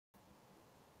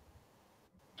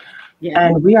Yeah.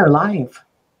 And we are live.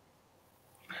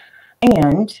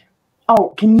 And,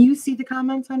 oh, can you see the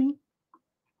comments, honey?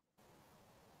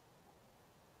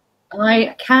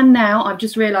 I can now. I've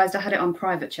just realized I had it on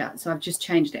private chat, so I've just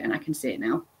changed it and I can see it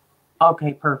now.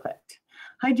 Okay, perfect.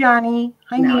 Hi, Johnny.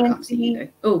 Hi, now Nancy. I can't see you though.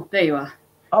 Oh, there you are.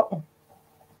 Oh.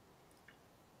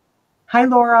 Hi,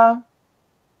 Laura.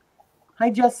 Hi,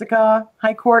 Jessica.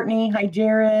 Hi, Courtney. Hi,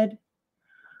 Jared.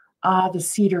 The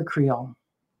Cedar Creole.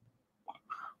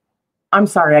 I'm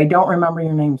sorry, I don't remember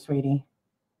your name, sweetie.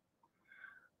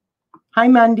 Hi,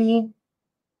 Mandy.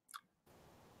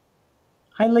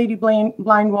 Hi, Lady Blind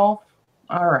Wolf.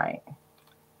 All right.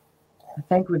 I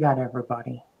think we got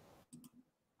everybody.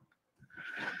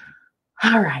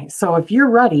 All right. So if you're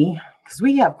ready, because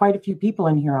we have quite a few people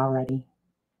in here already.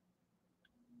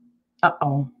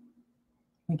 Uh-oh.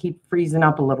 We keep freezing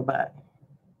up a little bit.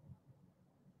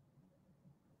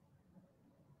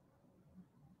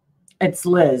 It's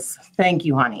Liz. Thank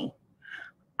you, honey.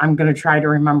 I'm going to try to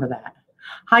remember that.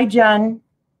 Hi, Jen.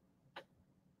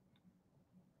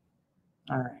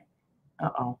 All right.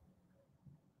 Uh-oh.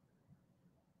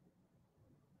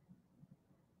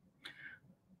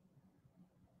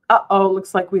 Uh-oh,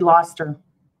 looks like we lost her.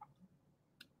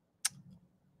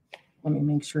 Let me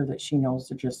make sure that she knows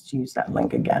to just use that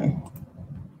link again.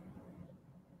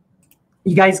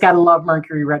 You guys got to love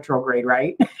Mercury retrograde,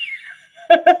 right?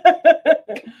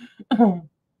 All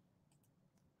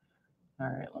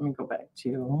right, let me go back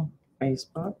to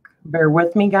Facebook. Bear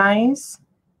with me, guys.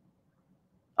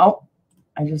 Oh,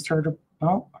 I just heard her.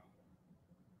 Oh, I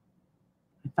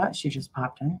thought she just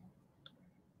popped in.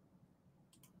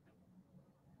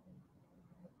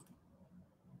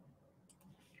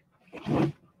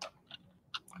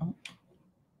 Oh.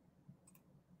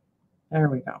 There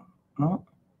we go. Oh.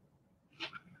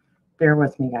 Bear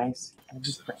with me, guys.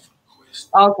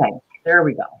 Okay, there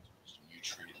we go.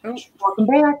 Oh, welcome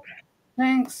back.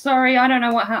 Thanks. Sorry, I don't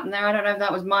know what happened there. I don't know if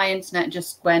that was my internet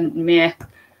just went meh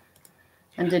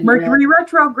and didn't. Mercury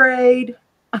retrograde.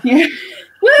 Yeah.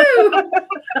 Woo!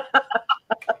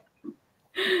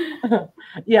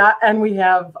 Yeah, and we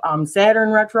have Saturn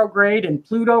retrograde and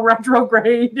Pluto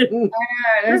retrograde, and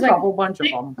there's like a whole bunch of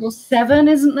them. Well, 7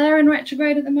 isn't there in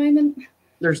retrograde at the moment?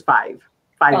 There's 5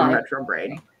 in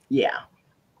retrograde. Yeah.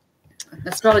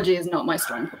 Astrology is not my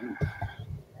strong point.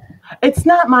 It's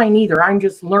not mine either. I'm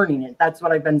just learning it. That's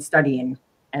what I've been studying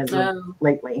as of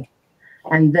lately.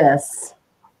 And this,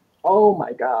 oh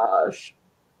my gosh,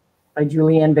 by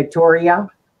Julianne Victoria.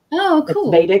 Oh,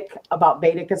 cool. It's Vedic, about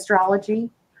Vedic astrology.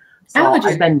 So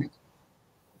I've been,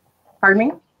 pardon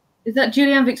me? Is that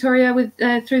Julianne Victoria with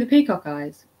Through the Peacock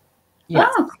Eyes?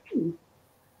 Yes. Oh, cool.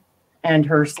 And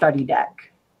her study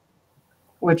deck,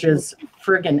 which is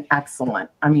friggin' excellent.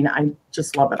 I mean, I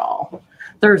just love it all.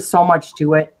 There's so much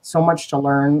to it, so much to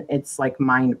learn. It's like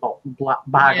mind-boggling.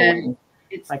 Yeah,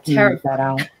 it's I can terrifying. That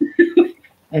out.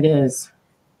 It is.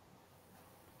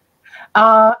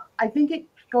 I think it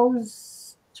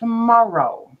goes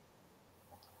tomorrow.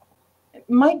 It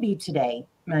might be today,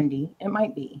 Mandy. It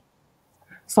might be.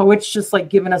 So it's just like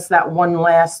giving us that one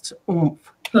last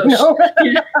oomph. You know?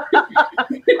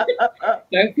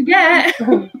 Don't forget.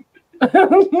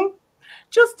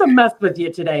 Just to mess with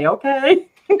you today, okay?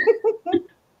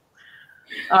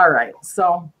 All right.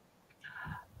 So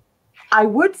I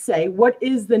would say, what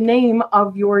is the name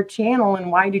of your channel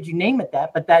and why did you name it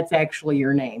that? But that's actually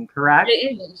your name, correct?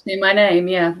 It is my name.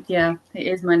 Yeah. Yeah. It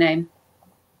is my name.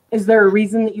 Is there a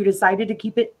reason that you decided to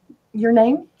keep it your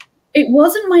name? It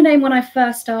wasn't my name when I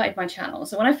first started my channel.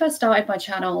 So when I first started my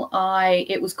channel,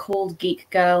 it was called Geek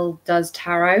Girl Does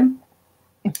Tarot,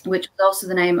 which was also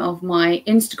the name of my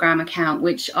Instagram account,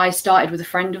 which I started with a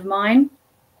friend of mine.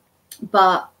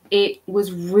 But it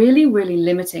was really, really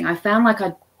limiting. I found like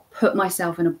I put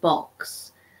myself in a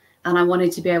box and I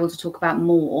wanted to be able to talk about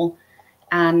more.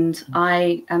 And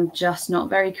I am just not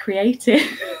very creative,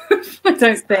 I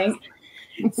don't think.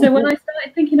 So when I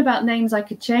started thinking about names I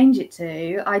could change it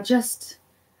to, I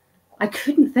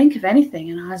couldn't think of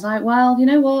anything. And I was like, well, you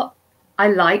know what? I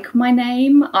like my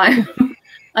name. I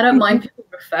don't mind people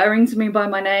referring to me by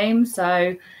my name.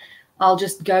 So I'll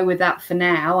just go with that for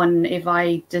now. And if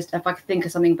I think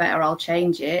of something better, I'll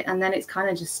change it. And then it's kind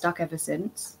of just stuck ever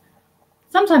since.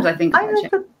 Sometimes I think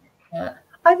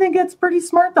I think it's pretty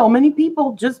smart, though. Many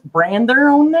people just brand their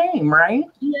own name, right?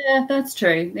 Yeah, that's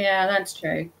true. Yeah, that's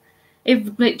true.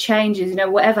 If it changes, you know,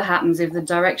 whatever happens, if the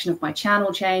direction of my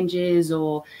channel changes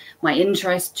or my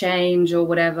interests change or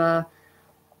whatever,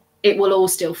 it will all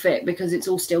still fit because it's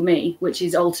all still me, which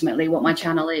is ultimately what my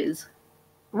channel is.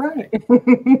 Right.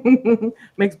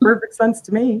 Makes perfect sense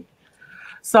to me.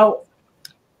 So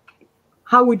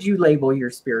how would you label your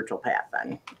spiritual path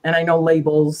then? And I know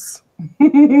labels.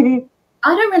 I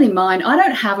don't really mind. I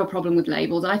don't have a problem with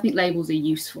labels. I think labels are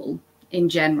useful in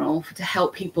general to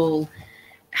help people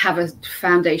have a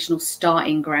foundational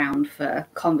starting ground for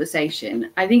conversation.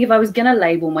 I think if I was going to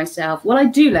label myself, well, I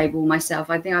do label myself.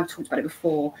 I think I've talked about it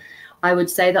before. I would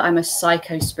say that I'm a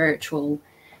psycho-spiritual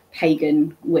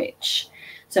pagan witch.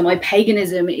 So my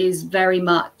paganism is very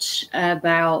much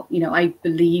about, you know, I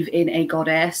believe in a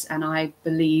goddess and I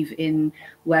believe in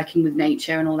working with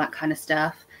nature and all that kind of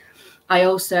stuff. I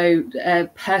also,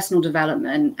 personal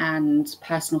development and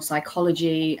personal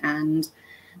psychology and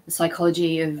the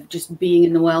psychology of just being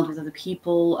in the world with other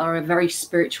people are a very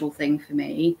spiritual thing for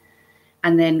me.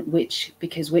 And then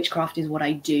because witchcraft is what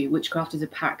I do. Witchcraft is a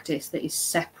practice that is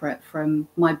separate from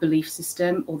my belief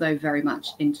system, although very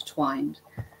much intertwined.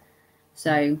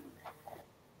 So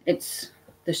there's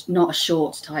not a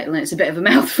short title and it's a bit of a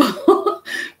mouthful,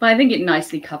 but I think it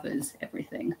nicely covers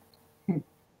everything.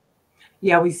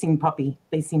 Yeah, we've seen Puppy.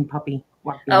 They seen Puppy.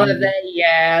 Oh,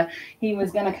 yeah. He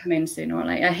was going to come in sooner or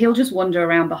later. He'll just wander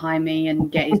around behind me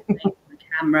and get his thing on the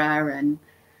camera, and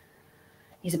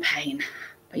he's a pain,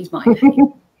 but he's my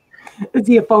pain. Is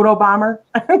he a photo bomber?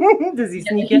 Does he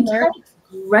sneak in there? Takes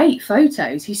great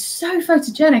photos. He's so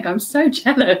photogenic. I'm so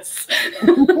jealous.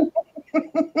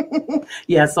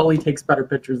 Yeah, Sully takes better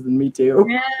pictures than me too.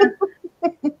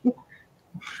 Yeah.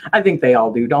 I think they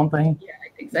all do, don't they? Yeah,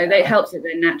 I think so. It helps that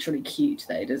they're naturally cute,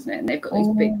 though, doesn't it? And they've got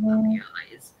those big puppy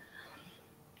eyes.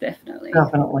 Definitely.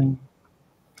 Definitely.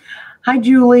 Hi,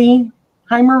 Julie.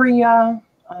 Hi, Maria.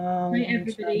 Hi,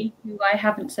 everybody who I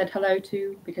haven't said hello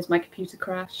to because my computer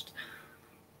crashed.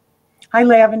 Hi,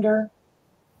 Lavender.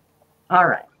 All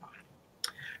right.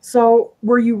 So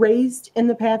were you raised in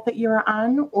the path that you're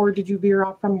on, or did you veer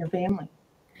off from your family?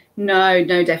 No,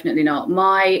 definitely not.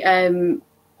 My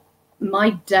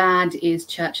dad is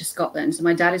Church of Scotland, so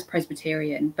my dad is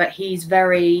Presbyterian, but he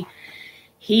very,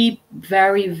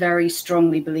 very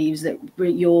strongly believes that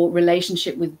your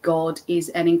relationship with God is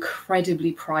an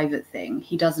incredibly private thing.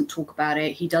 He doesn't talk about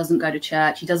it. He doesn't go to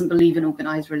church. He doesn't believe in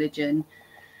organized religion.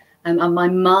 And my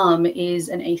mum is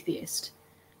an atheist,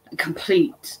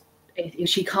 complete. If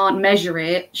she can't measure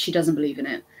it, she doesn't believe in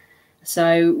it.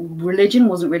 So religion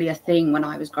wasn't really a thing when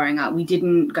I was growing up. We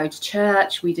didn't go to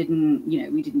church. We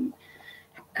didn't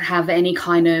have any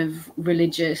kind of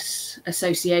religious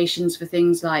associations for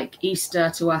things like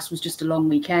Easter. To us was just a long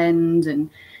weekend, and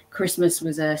Christmas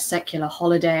was a secular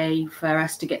holiday for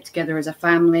us to get together as a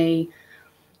family.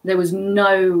 There was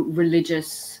no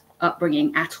religious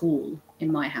upbringing at all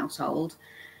in my household.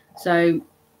 So,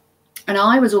 and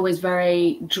I was always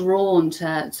very drawn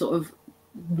to sort of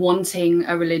wanting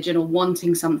a religion or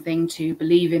wanting something to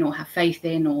believe in or have faith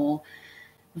in, or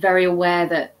very aware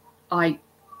that I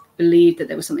believed that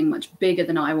there was something much bigger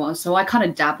than I was. So I kind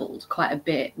of dabbled quite a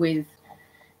bit with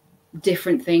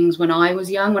different things when I was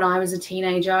young. When I was a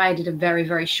teenager, I did a very,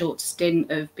 very short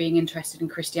stint of being interested in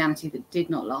Christianity that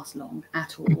did not last long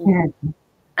at all.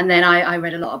 And then I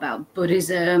read a lot about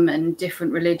Buddhism and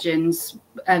different religions.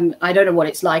 I don't know what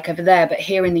it's like over there, but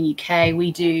here in the UK,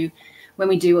 when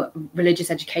we do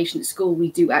religious education at school,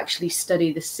 we do actually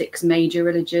study the 6 major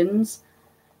religions.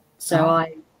 So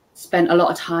I spent a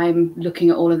lot of time looking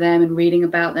at all of them and reading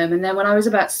about them. And then when I was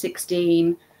about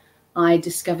 16, I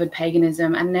discovered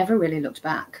paganism and never really looked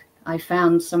back. I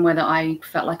found somewhere that I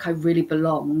felt like I really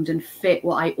belonged and fit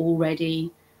what I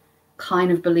already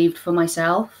kind of believed for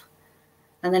myself.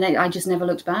 And then I just never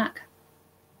looked back.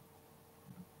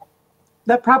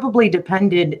 That probably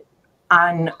depended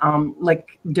on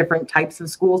like different types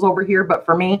of schools over here. But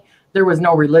for me, there was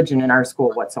no religion in our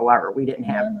school whatsoever. We didn't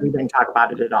talk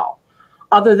about it at all.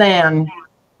 Other than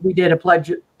we did a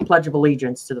pledge of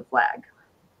allegiance to the flag.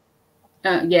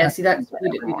 Yeah, see,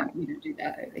 we don't do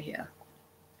that over here.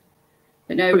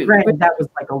 But no, but granted, that was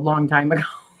like a long time ago.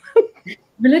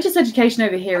 Religious education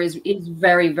over here is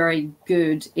very, very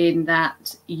good in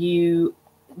that you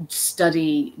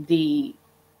study the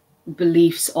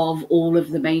beliefs of all of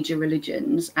the major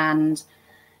religions, and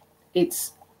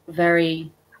it's very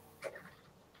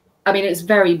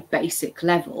basic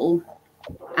level.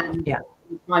 And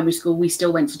in primary school, we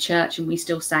still went to church and we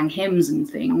still sang hymns and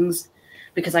things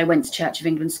because I went to Church of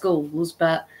England schools,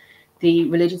 but the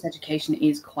religious education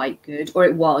is quite good, or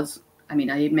it was. I mean,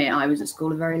 I admit I was at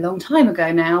school a very long time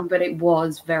ago now, but it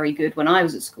was very good when I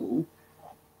was at school.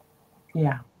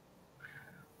 Yeah.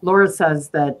 Laura says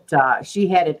that she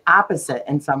had it opposite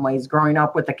in some ways, growing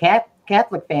up with the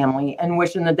Catholic family and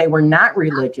wishing that they were not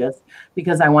religious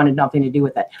because I wanted nothing to do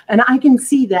with it. And I can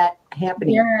see that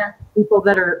happening. Yeah. People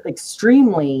that are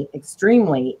extremely,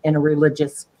 extremely in a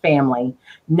religious family,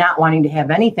 not wanting to have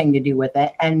anything to do with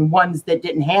it, and ones that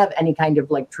didn't have any kind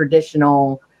of like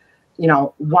traditional, you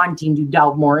know, wanting to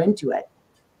delve more into it.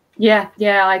 Yeah,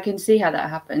 yeah, I can see how that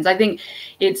happens. I think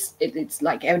it's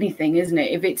like anything, isn't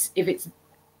it? If it's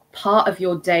part of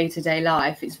your day-to-day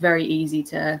life, it's very easy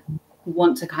to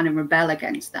want to kind of rebel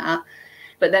against that.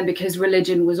 But then because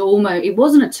religion was it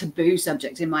wasn't a taboo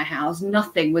subject in my house.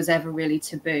 Nothing was ever really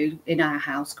taboo in our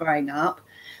house growing up,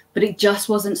 but it just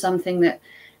wasn't something that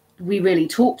we really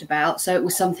talked about. So it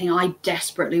was something I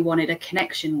desperately wanted a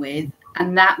connection with.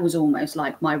 And that was almost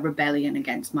like my rebellion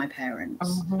against my parents.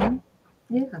 Mm-hmm.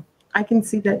 Yeah, I can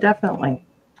see that definitely.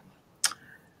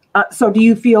 So do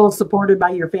you feel supported by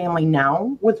your family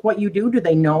now with what you do? Do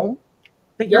they know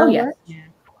that you're yes.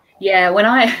 Yeah, when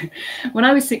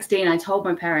I was 16, I told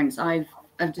my parents I've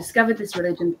discovered this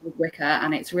religion called Wicca,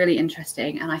 and it's really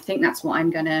interesting, and I think that's what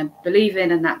I'm going to believe in,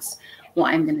 and that's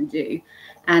what I'm going to do.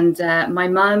 And my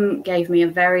mum gave me a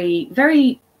very,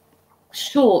 very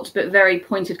short but very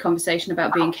pointed conversation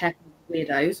about being careful with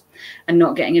weirdos and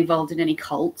not getting involved in any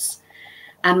cults.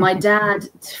 And my dad,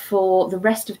 for the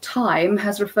rest of time,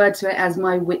 has referred to it as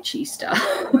my witchy stuff.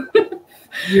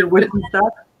 Your witchy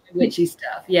stuff? Witchy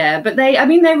stuff, yeah. But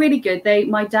they're really good.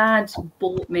 My dad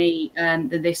bought me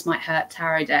the This Might Hurt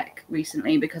tarot deck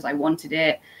recently because I wanted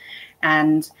it,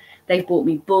 and they've bought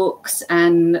me books,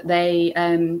 and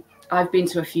I've been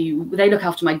to a few. They look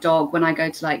after my dog when I go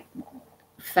to like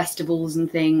festivals and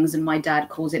things, and my dad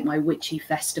calls it my witchy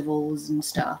festivals and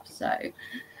stuff. So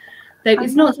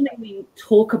it's not something we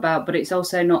talk about, but it's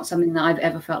also not something that I've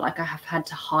ever felt like I have had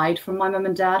to hide from my mum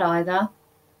and dad either.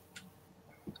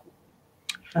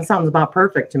 That sounds about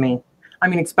perfect to me. I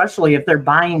mean, especially if they're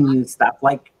buying you stuff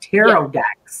like tarot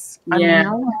decks. I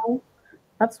mean,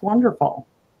 that's wonderful.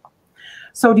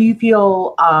 So do you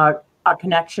feel a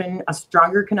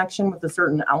stronger connection with a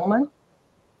certain element?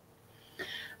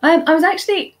 I was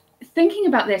actually thinking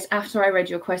about this after I read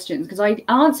your questions, because I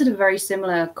answered a very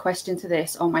similar question to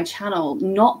this on my channel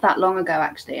not that long ago,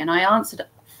 actually. And I answered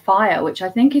fire, which I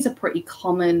think is a pretty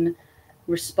common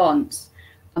response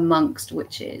amongst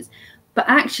witches. But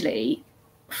actually,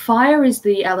 fire is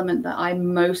the element that I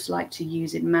most like to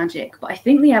use in magic. But I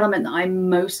think the element that I'm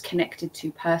most connected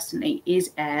to personally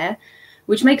is air,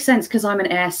 which makes sense because I'm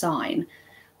an air sign.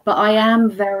 But I am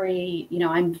very,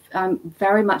 I'm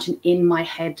very much an in my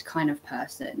head kind of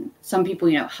person. Some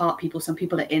people, heart people, some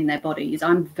people are in their bodies.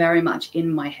 I'm very much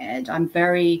in my head. I'm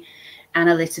very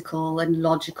analytical and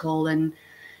logical and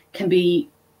can be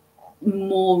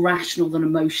more rational than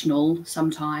emotional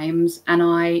sometimes. And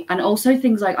also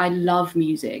things like I love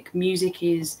music. Music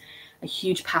is a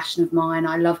huge passion of mine.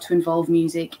 I love to involve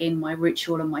music in my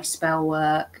ritual and my spell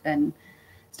work and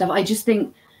stuff. I just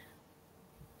think,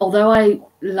 although I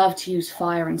love to use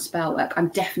fire and spell work, I'm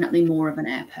definitely more of an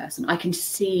air person. I can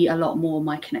see a lot more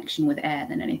my connection with air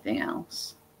than anything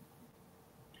else.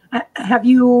 Have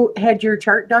you had your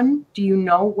chart done? Do you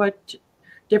know what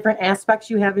different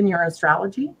aspects you have in your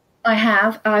astrology? I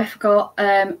have. I've got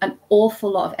an awful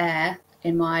lot of air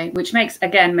in which makes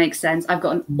sense. I've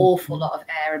got an awful lot of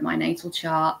air in my natal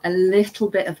chart, a little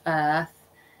bit of earth,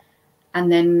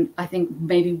 and then I think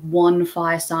maybe one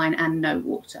fire sign and no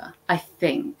water. I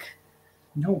think.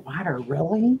 No water,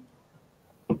 really?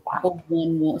 Wow. Or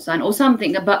one water sign or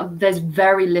something, but there's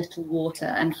very little water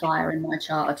and fire in my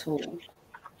chart at all.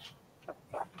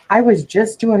 I was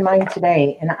just doing mine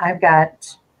today, and I've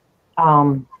got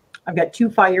 2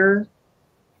 fire,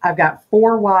 I've got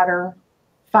 4 water,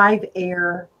 5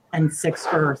 air, and 6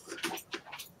 earth.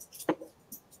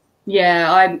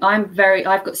 Yeah, I've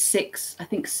got 6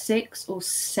 or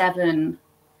 7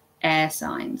 air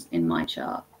signs in my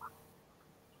chart.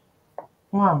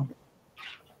 Wow.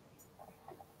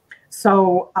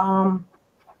 So,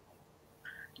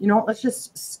 let's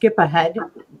just skip ahead,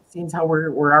 seeing how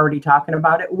we're already talking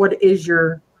about it. What is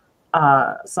your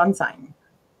sun sign?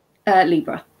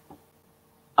 Libra.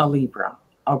 A Libra.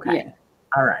 Okay. Yeah.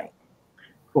 All right.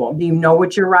 Cool. Do you know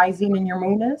what your rising and your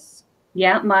moon is?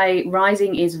 Yeah, my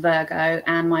rising is Virgo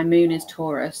and my moon is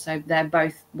Taurus. So they're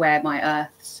both where my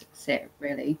earths sit,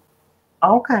 really.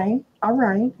 Okay. All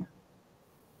right.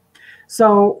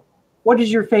 So what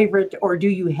is your favorite, or do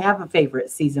you have a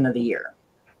favorite season of the year?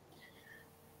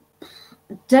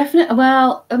 Definitely.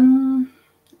 Well,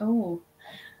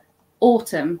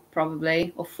 autumn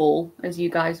probably, or fall, as you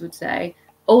guys would say,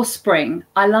 or spring.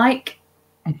 I like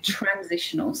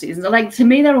transitional seasons. To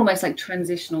me, they're almost like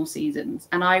transitional seasons,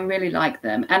 and I really like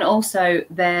them. And also,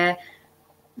 they're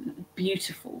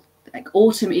beautiful. Like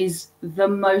autumn is the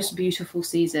most beautiful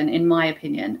season, in my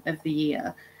opinion, of the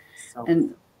year. So,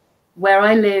 And where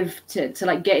I live, to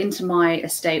like get into my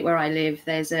estate where I live,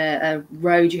 there's a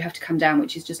road you have to come down,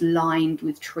 which is just lined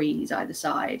with trees either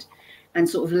side. And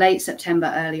sort of late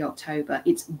September, early October,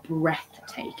 it's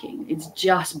breathtaking. It's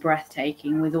just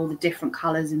breathtaking with all the different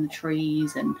colors in the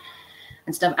trees and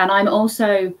stuff. And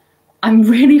I'm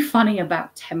really funny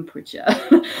about temperature.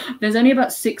 There's only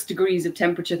about 6 degrees of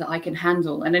temperature that I can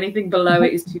handle, and anything below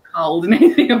it is too cold and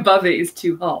anything above it is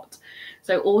too hot.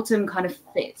 So autumn kind of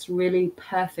fits really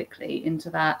perfectly into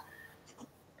that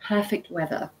perfect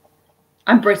weather.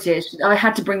 I'm British. I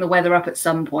had to bring the weather up at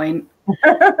some point.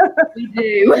 We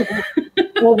do.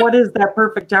 well, what is that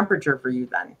perfect temperature for you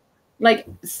then? Like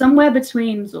somewhere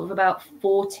between sort of about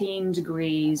 14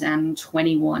 degrees and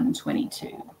 21,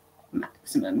 22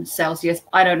 maximum Celsius.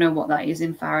 I don't know what that is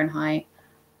in Fahrenheit.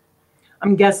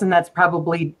 I'm guessing that's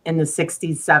probably in the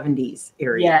 60s, 70s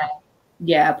area.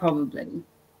 Yeah, probably.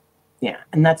 Yeah,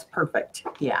 and that's perfect.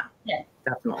 Yeah,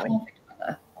 definitely.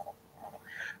 Perfect.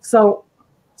 So,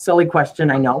 silly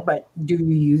question, I know, but do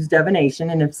you use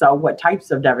divination? And if so, what types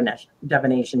of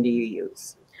divination do you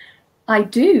use? I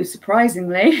do,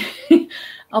 surprisingly.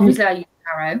 Obviously, I use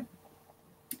tarot.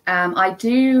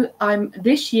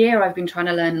 This year I've been trying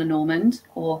to learn Lenormand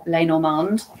or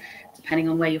Lenormand, depending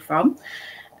on where you're from.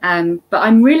 But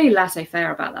I'm really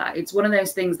laissez-faire about that. It's one of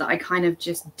those things that I kind of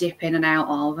just dip in and out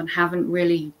of and haven't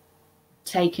really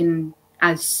taken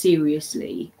as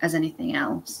seriously as anything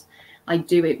else. I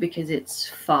do it because it's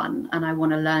fun and I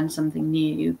want to learn something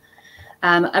new.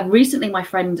 Recently, a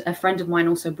friend of mine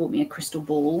also bought me a crystal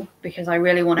ball because I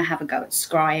really want to have a go at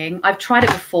scrying. I've tried it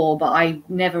before, but I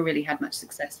never really had much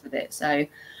success with it. So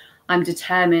I'm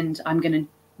determined I'm going to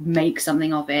make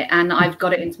something of it. And I've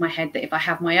got it into my head that if I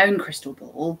have my own crystal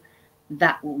ball,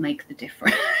 that will make the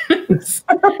difference.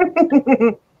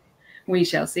 We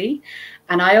shall see.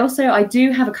 And I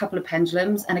do have a couple of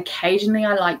pendulums, and occasionally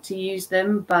I like to use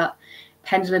them, but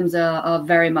pendulums are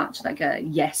very much like a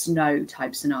yes-no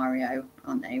type scenario,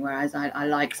 aren't they? Whereas I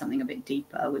like something a bit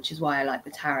deeper, which is why I like the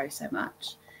tarot so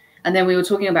much. And then we were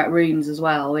talking about runes as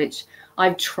well, which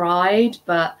I've tried,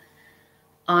 but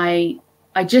I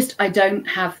don't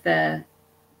have the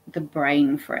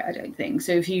brain for it, I don't think.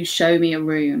 So if you show me a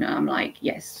rune, I'm like,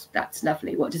 yes, that's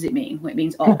lovely. What does it mean? Well, it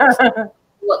means ox.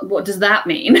 What does that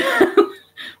mean?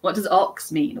 What does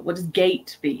ox mean? What does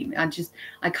gate mean? I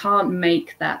can't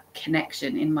make that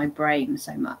connection in my brain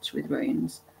so much with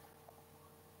runes.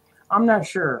 I'm not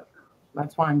sure.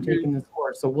 That's why I'm taking this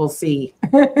course. So we'll see.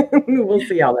 We'll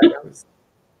see how that goes.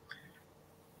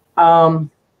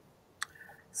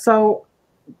 So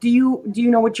do you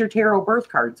know what your tarot birth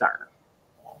cards are?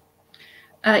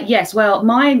 Yes. Well,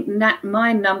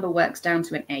 my number works down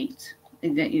to an 8.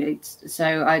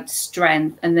 So I'd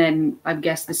strength, and then I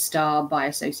guess the star by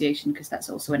association, because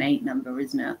that's also an 8 number,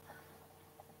 isn't it?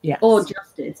 Yeah. Or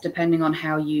justice, depending on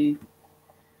how you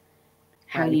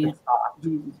use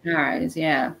arrows.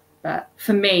 Yeah. But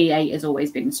for me, 8 has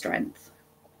always been strength.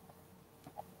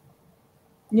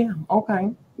 Yeah.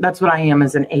 Okay. That's what I am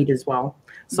as an 8 as well.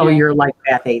 So you're like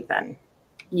Path 8 then.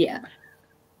 Yeah.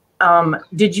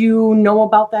 Did you know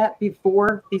about that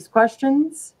before these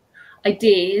questions? I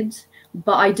did,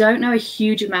 but I don't know a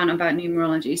huge amount about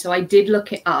numerology. So I did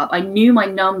look it up. I knew my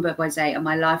number was 8 and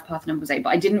my life path number was 8, but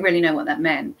I didn't really know what that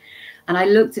meant. And I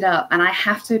looked it up, and I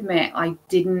have to admit,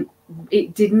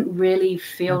 it didn't really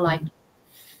feel like it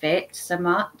fit so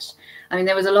much. I mean,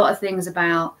 there was a lot of things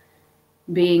about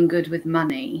being good with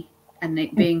money and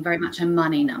it being very much a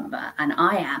money number. And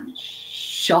I am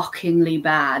shockingly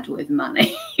bad with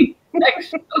money. Like,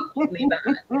 shockingly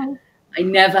bad. I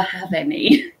never have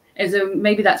any. So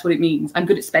maybe that's what it means. I'm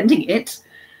good at spending it,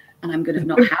 and I'm good at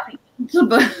not having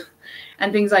it.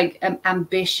 And things like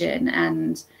ambition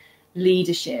and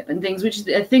leadership and things, which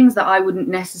are things that I wouldn't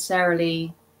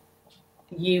necessarily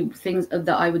things that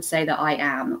I would say that I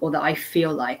am, or that I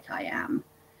feel like I am.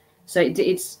 So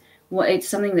it's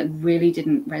something that really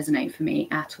didn't resonate for me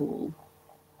at all.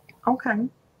 Okay.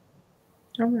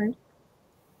 All right.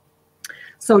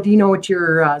 So do you know what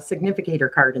your significator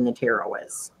card in the tarot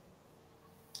is?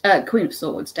 Queen of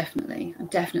Swords, definitely. I'm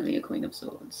definitely a Queen of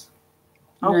Swords.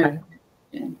 Okay.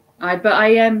 No.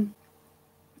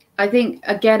 I think,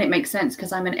 again, it makes sense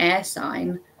because I'm an air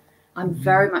sign. I'm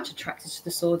very much attracted to the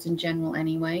swords in general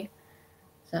anyway.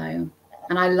 So,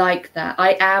 and I like that.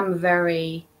 I am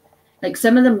very, like,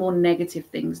 some of the more negative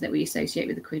things that we associate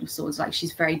with the Queen of Swords, like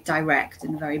she's very direct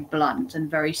and very blunt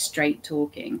and very straight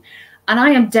talking. And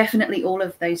I am definitely all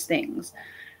of those things.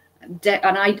 And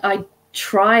I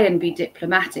try and be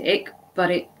diplomatic,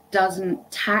 but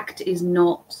tact is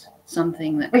not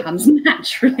something that comes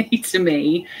naturally to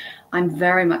me. I'm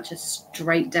very much a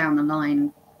straight down the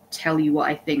line, tell you what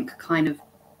I think kind of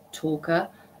talker.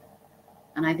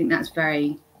 And I think that's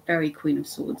very, very Queen of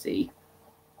Swordsy.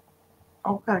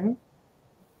 Okay.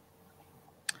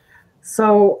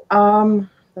 So,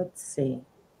 let's see.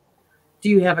 Do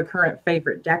you have a current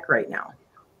favorite deck right now?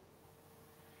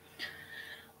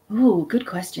 Oh, good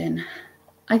question.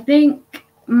 I think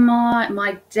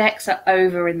my decks are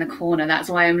over in the corner. That's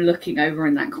why I'm looking over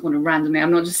in that corner randomly.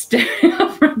 I'm not just staring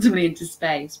up randomly into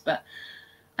space. But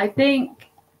I think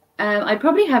I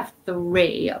probably have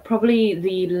three. Probably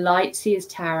the Lightseers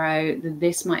Tarot, the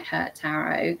This Might Hurt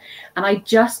Tarot. And I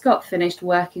just got finished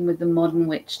working with the Modern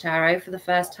Witch Tarot for the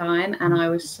first time. And I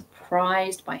was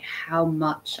surprised by how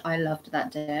much I loved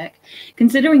that deck.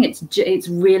 Considering it's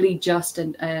really just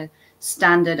a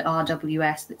standard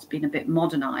RWS that's been a bit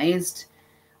modernized,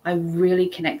 I really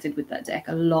connected with that deck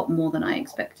a lot more than I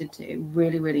expected to.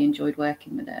 Really, really enjoyed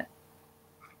working with it.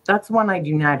 That's one I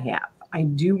do not have. I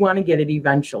do want to get it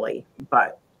eventually,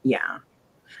 but yeah.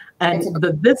 And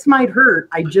This Might Hurt,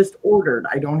 I just ordered.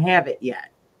 I don't have it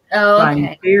yet. Oh, so okay.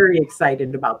 I'm very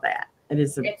excited about that. It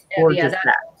is a gorgeous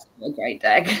deck. A great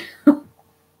deck.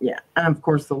 Yeah, and of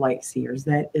course the Lightseers.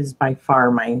 That is by far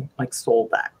my soul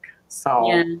deck. So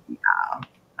yeah,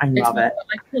 I love it.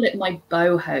 I call it my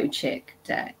boho chick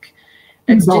deck.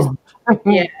 It's just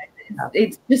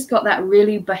it's just got that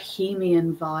really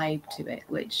bohemian vibe to it,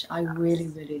 which I really,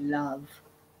 really love.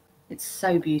 It's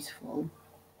so beautiful.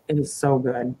 It is so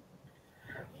good.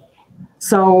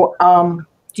 So,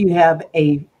 do you have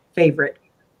a favorite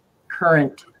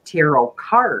current tarot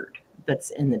card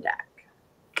that's in the deck?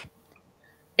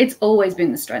 It's always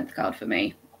been the Strength card for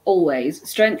me. Always.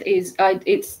 Strength is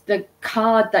it's the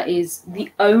card that is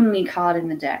the only card in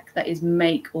the deck that is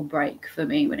make or break for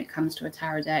me when it comes to a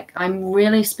tarot deck. I'm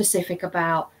really specific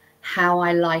about how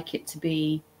I like it to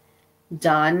be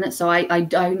done. So I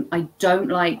don't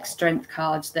like strength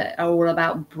cards that are all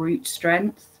about brute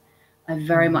strength. I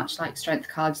very much like strength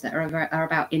cards that are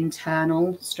about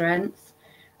internal strength.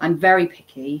 I'm very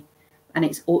picky, and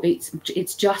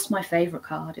it's just my favorite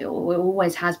card. It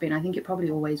always has been. I think it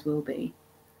probably always will be.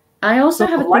 I also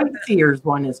have the Lightseers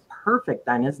one is perfect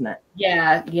then, isn't it?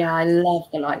 Yeah, I love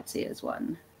the Lightseers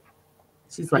one.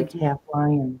 She's like half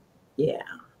lion. Yeah.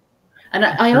 And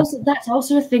I also, that's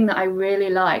also a thing that I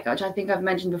really like, which I think I've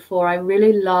mentioned before. I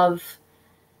really love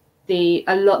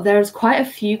there's quite a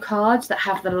few cards that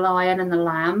have the lion and the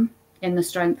lamb in the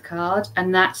strength card,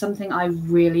 and that's something I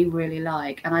really, really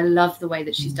like. And I love the way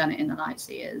that she's done it in the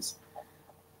Lightseers.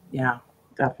 Yeah,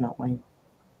 definitely.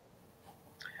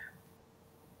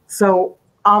 So,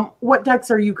 what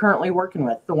decks are you currently working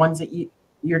with? The ones that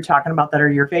you're talking about that are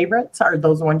your favorites? Are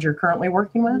those the ones you're currently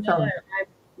working with? No,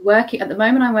 at the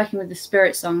moment I'm working with the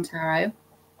Spirit Song Tarot,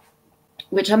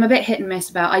 which I'm a bit hit and miss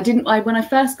about. When I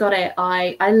first got it,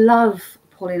 I love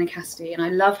Paulina Cassidy and I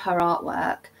love her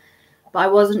artwork, but I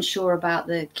wasn't sure about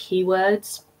the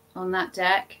keywords on that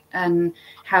deck and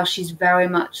how she's very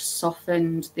much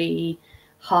softened the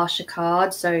harsher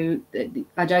card. So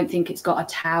I don't think it's got a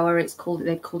tower.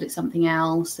 They've called it something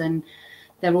else, and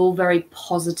they're all very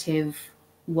positive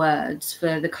words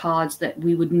for the cards that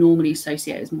we would normally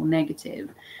associate as more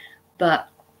negative. But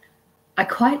I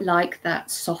quite like that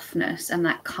softness and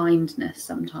that kindness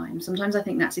sometimes. Sometimes I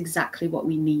think that's exactly what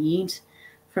we need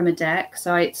from a deck.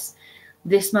 So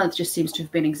this month just seems to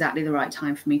have been exactly the right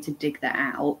time for me to dig that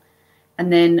out.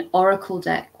 And then Oracle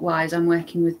deck-wise, I'm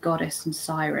working with Goddess and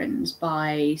Sirens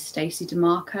by Stacey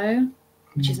DeMarco,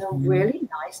 which is a really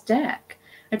nice deck.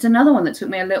 It's another one that took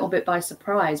me a little bit by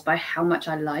surprise by how much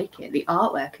I like it. The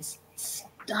artwork is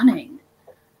stunning.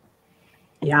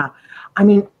 Yeah. I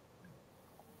mean,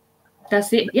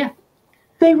 that's it. Yeah.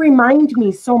 They remind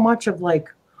me so much of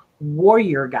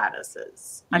warrior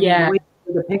goddesses. I mean, the way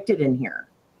they're depicted in here.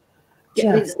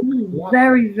 Yeah, it's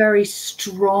very, very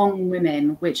strong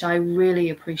women, which I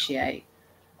really appreciate.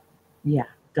 Yeah,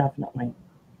 definitely.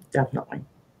 Definitely.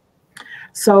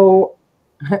 So,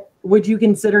 would you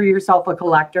consider yourself a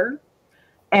collector?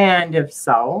 And if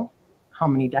so, how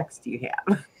many decks do you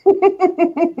have?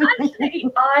 Actually,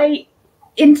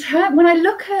 when I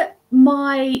look at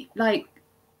my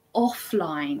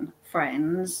offline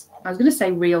friends, I was going to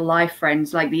say real life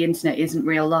friends, like the internet isn't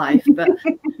real life, but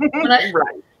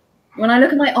when I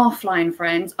look at my offline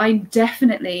friends, I'm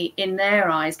definitely, in their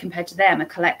eyes, compared to them, a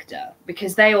collector,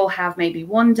 because they all have maybe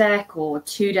one deck or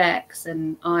two decks,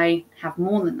 and I have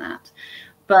more than that.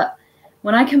 But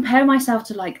when I compare myself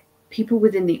to people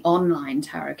within the online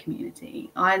tarot community,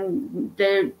 I'm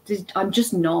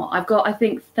just not. I've got, I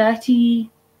think, 30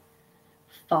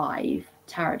 35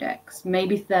 tarot decks,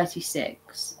 maybe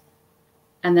 36.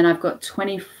 And then I've got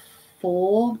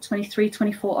 24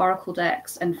 Oracle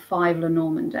decks and 5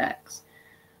 Lenormand decks,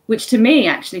 which to me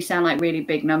actually sound like really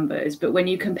big numbers. But when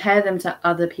you compare them to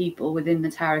other people within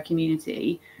the tarot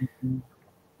community,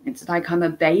 it's like I'm a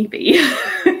baby.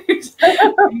 You just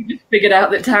figured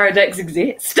out that tarot decks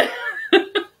exist.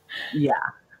 Yeah.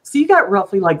 So you got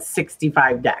roughly like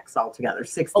 65 decks altogether,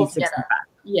 60, Altogether. 65.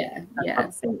 Yeah, That's yeah. about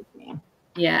the same with me.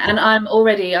 Yeah, and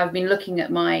I've been looking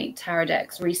at my tarot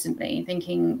decks recently,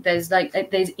 thinking there's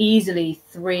easily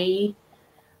 3,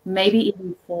 maybe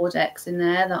even 4 decks in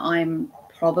there that I'm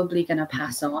probably going to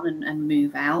pass on and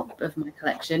move out of my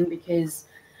collection, because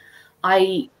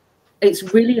it's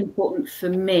really important for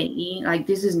me, like,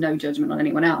 this is no judgment on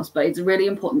anyone else, but it's really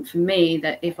important for me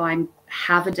that if I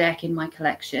have a deck in my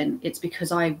collection, it's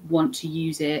because I want to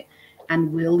use it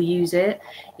and will use it.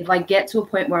 If I get to a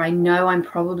point where I know I'm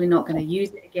probably not going to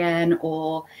use it again,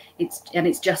 or it's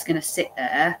just going to sit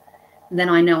there, then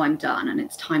I know I'm done and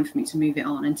it's time for me to move it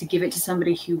on and to give it to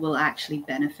somebody who will actually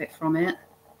benefit from it.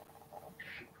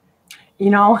 You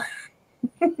know,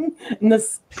 and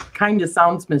this kind of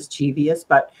sounds mischievous,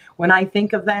 but when I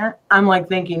think of that, I'm like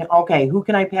thinking, okay, who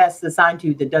can I pass this on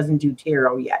to that doesn't do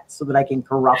tarot yet so that I can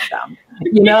corrupt them?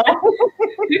 You know?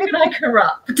 Who can I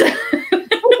corrupt?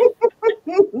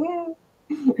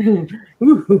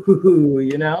 Ooh,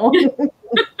 you know?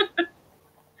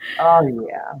 Oh,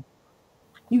 yeah.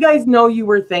 You guys know you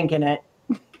were thinking it.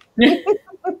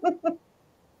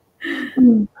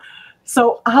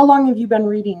 So how long have you been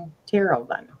reading tarot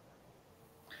then?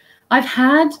 I've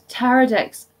had tarot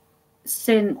decks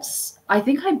since, I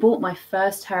think I bought my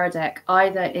first tarot deck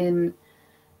not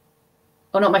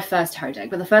my first tarot deck,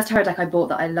 but the first tarot deck I bought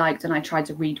that I liked and I tried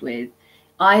to read with,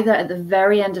 either at the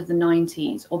very end of the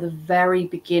 90s or the very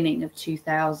beginning of the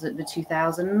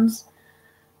 2000s.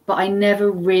 But I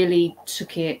never really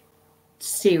took it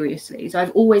seriously. So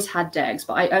I've always had decks,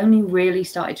 but I only really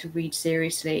started to read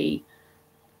seriously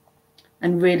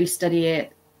and really study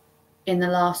it in the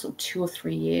last 2 or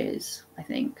 3 years, I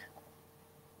think.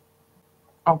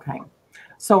 Okay.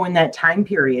 So in that time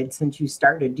period since you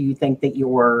started, do you think that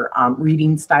your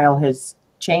reading style has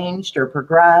changed or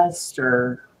progressed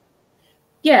or?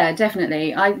 Yeah,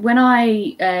 definitely. For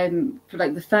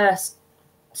like the first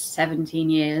 17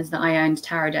 years that I owned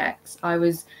tarot decks, I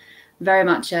was very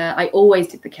much I always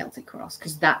did the Celtic cross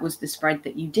because that was the spread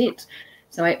that you did.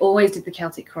 So I always did the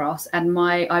Celtic cross, and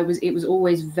it was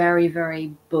always very,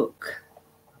 very book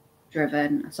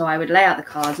driven. So I would lay out the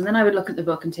cards and then I would look at the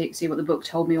book and see what the book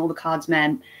told me all the cards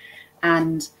meant,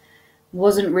 and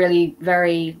wasn't really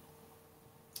very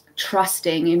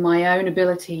trusting in my own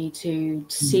ability to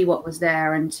see what was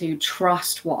there and to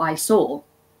trust what I saw.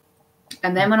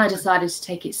 And then when I decided to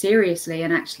take it seriously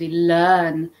and actually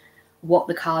learn what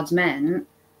the cards meant,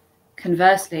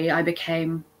 conversely, I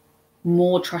became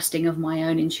more trusting of my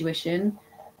own intuition.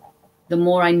 The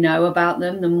more I know about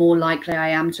them, the more likely I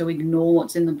am to ignore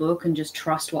what's in the book and just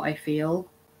trust what I feel.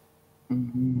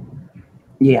 Mm-hmm.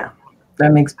 Yeah,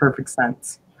 that makes perfect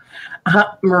sense.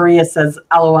 Maria says,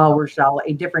 LOL, Rachele,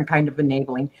 a different kind of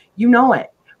enabling. You know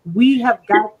it. We have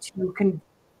got to convert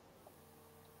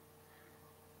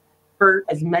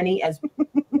as many as...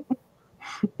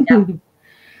 Yeah.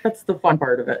 That's the fun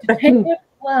part of it. Take the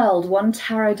world one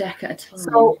tarot deck at a time.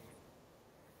 So,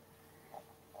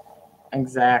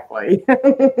 exactly.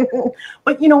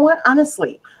 But you know what?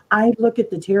 Honestly, I look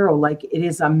at the tarot like it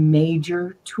is a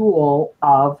major tool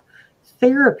of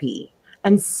therapy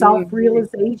and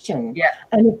self-realization. Yeah.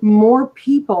 And if more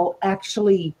people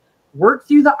actually work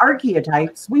through the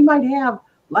archetypes, we might have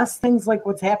less things like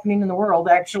what's happening in the world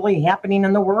actually happening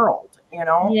in the world, you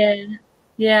know?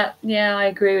 Yeah, I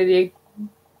agree with you.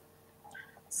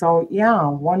 So yeah,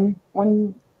 one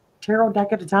tarot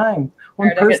deck at a time,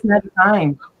 one person at a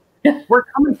time. We're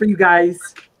coming for you guys.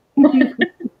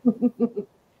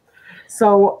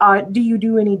 So do you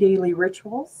do any daily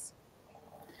rituals?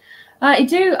 I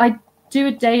do a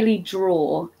daily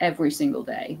draw every single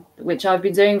day, which I've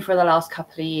been doing for the last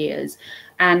couple of years.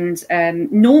 And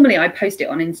normally I post it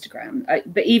on Instagram,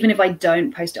 but even if I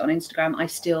don't post it on Instagram, I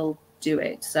still do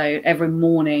it. So every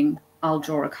morning I'll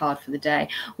draw a card for the day.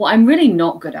 What I'm really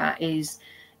not good at is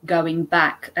going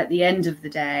back at the end of the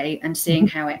day and seeing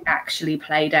how it actually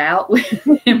played out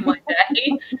in my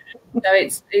day. So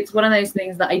it's one of those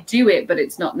things that I do it, but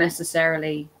it's not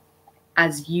necessarily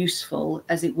as useful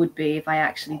as it would be if I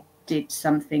actually did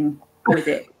something with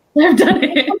it. I've done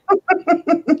it.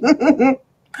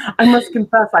 I must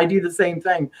confess, I do the same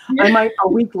thing. I might a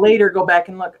week later go back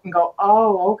and look and go,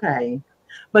 oh, okay.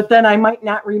 But then I might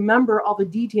not remember all the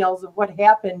details of what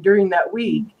happened during that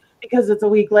week because it's a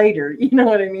week later. You know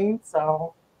what I mean?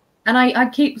 So. And I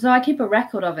keep a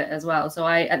record of it as well. So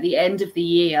at the end of the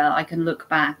year, I can look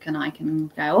back and I can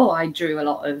go, oh, I drew a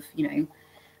lot of, you know,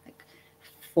 like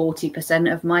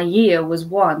 40% of my year was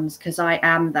ones, because I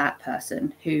am that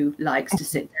person who likes to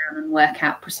sit down and work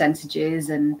out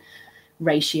percentages and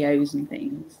ratios and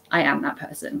things. I am that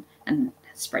person, and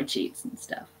spreadsheets and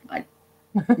stuff. Like,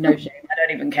 no shame. I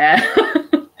don't even care.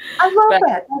 I love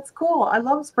that. That's cool. I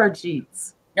love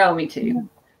spreadsheets. Oh, me too. Yeah.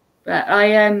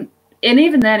 But and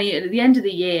even then, at the end of the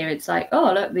year, it's like,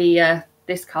 oh, look,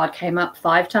 this card came up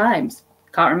 5 times.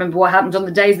 Can't remember what happened on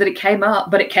the days that it came up,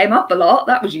 but it came up a lot.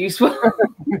 That was useful.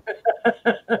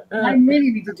 I really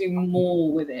need to do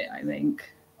more with it, I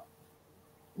think.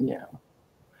 Yeah.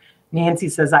 Nancy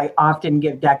says, I often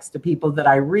give decks to people that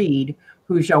I read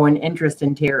who show an interest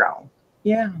in tarot.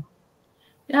 Yeah.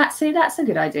 See, that's a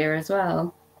good idea as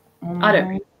well. I don't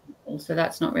read people, so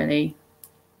that's not really...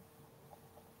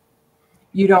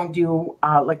 You don't do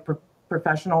like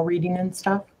professional reading and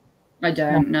stuff? I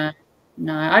don't.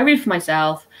 No. I read for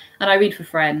myself, and I read for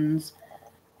friends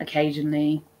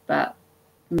occasionally, but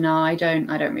no, I don't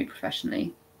read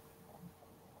professionally.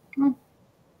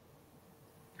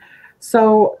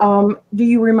 So do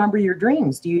you remember your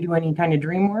dreams? Do you do any kind of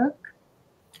dream work?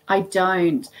 I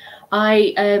don't.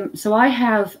 So I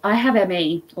have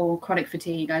ME, or chronic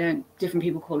fatigue. Different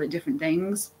people call it different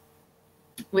things,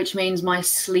 which means my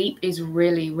sleep is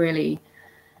really, really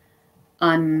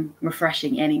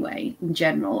unrefreshing anyway, in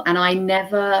general. And I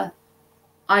never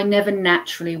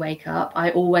naturally wake up.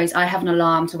 I have an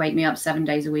alarm to wake me up 7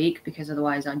 days a week, because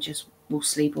otherwise I just will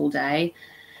sleep all day.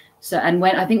 So, and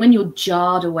when you're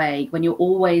jarred awake, when you're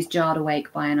always jarred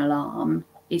awake by an alarm,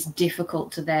 it's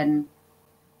difficult to then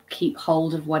keep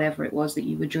hold of whatever it was that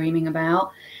you were dreaming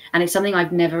about. And it's something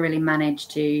I've never really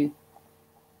managed to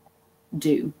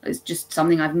do. It's just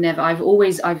something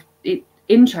it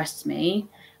interests me,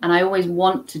 and I always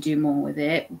want to do more with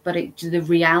it, but the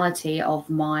reality of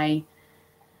my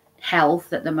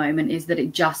health at the moment is that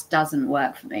it just doesn't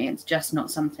work for me. It's just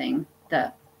not something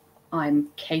that I'm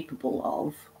capable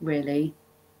of, really.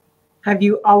 Have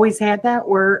you always had that?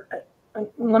 Or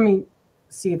let me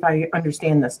see if I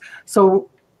understand this. So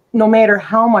no matter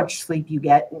how much sleep you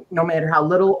get, no matter how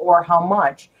little or how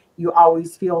much, you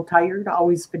always feel tired,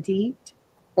 always fatigued?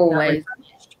 Always.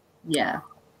 Yeah.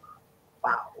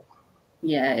 Wow.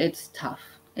 Yeah, it's tough.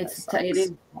 It is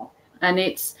tough. And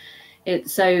it's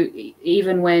so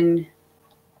even when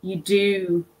you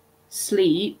do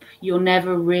sleep, you're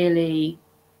never really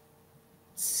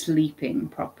sleeping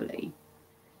properly.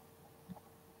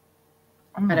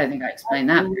 I don't think I explained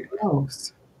that.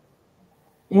 Close.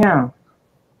 Yeah.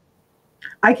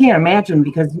 I can't imagine,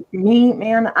 because me,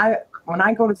 man, when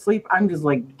I go to sleep, I'm just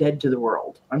like dead to the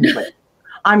world. I'm just like,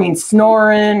 I mean,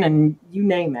 snoring and you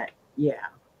name it. Yeah.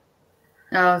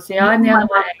 Oh, see, I'm the other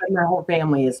way. My whole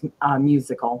family is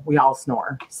musical. We all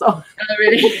snore. So. Oh,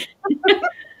 really?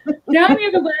 Yeah, I'm the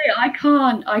other way. I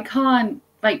can't.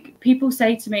 Like, people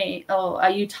say to me, "Oh,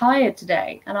 are you tired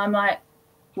today?" And I'm like,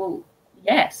 "Well,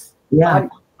 yes." Yeah.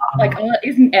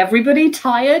 Isn't everybody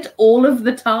tired all of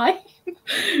the time?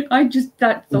 I just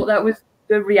thought that was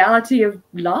the reality of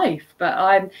life.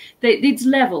 But it's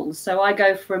levels. So I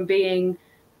go from being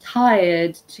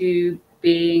tired to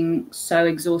being so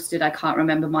exhausted I can't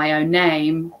remember my own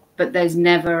name. But there's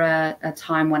never a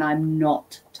time when I'm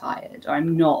not tired or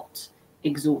I'm not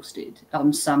exhausted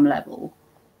on some level.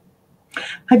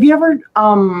 Have you ever,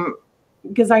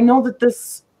 because I know that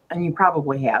this, and you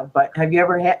probably have, but have you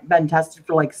ever been tested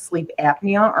for like sleep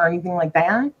apnea or anything like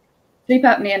that? Sleep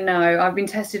apnea, no. I've been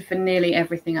tested for nearly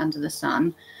everything under the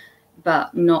sun,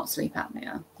 but not sleep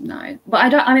apnea, no.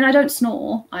 But I don't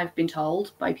snore, I've been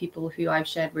told by people who I've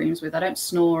shared rooms with. I don't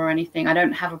snore or anything. I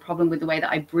don't have a problem with the way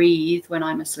that I breathe when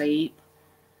I'm asleep.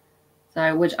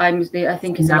 So, which I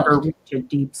think is never reach a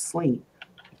deep sleep.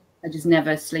 I just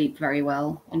never sleep very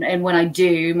well. And when I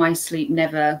do, my sleep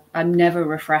I'm never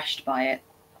refreshed by it.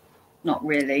 Not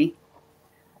really.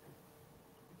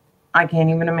 I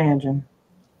can't even imagine.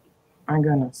 My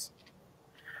goodness.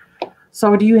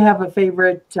 So do you have a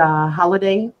favorite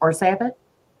holiday or Sabbath?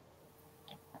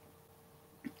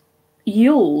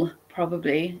 Yule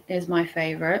probably is my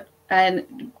favorite.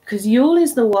 And because Yule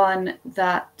is the one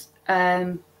that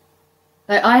for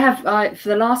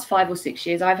the last 5 or 6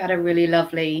 years, I've had a really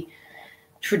lovely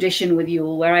tradition with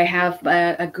Yule where I have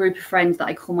a group of friends that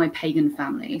I call my pagan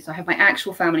family. So I have my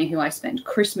actual family who I spend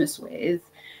Christmas with,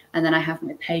 and then I have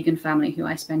my pagan family who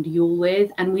I spend Yule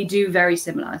with, and we do very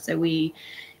similar. So we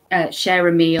share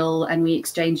a meal and we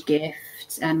exchange gifts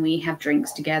and we have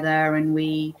drinks together, and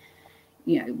we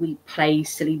play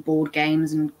silly board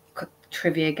games and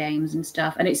trivia games and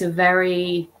stuff. And it's a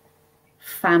very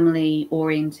family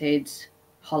oriented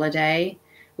holiday,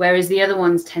 whereas the other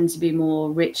ones tend to be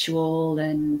more ritual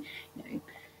and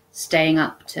staying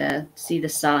up to see the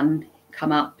sun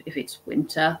come up if it's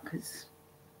winter, because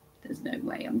there's no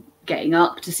way I'm getting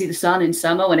up to see the sun in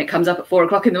summer when it comes up at 4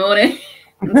 o'clock in the morning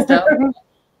and stuff.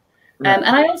 And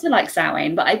I also like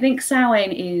Samhain, but I think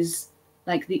Samhain is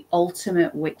like the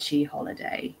ultimate witchy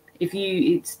holiday.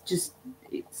 It's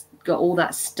got all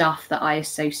that stuff that I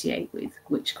associate with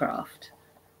witchcraft.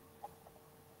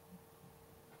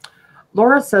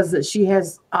 Laura says that she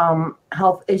has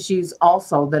health issues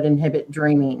also that inhibit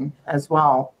dreaming as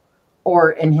well,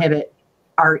 or inhibit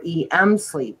REM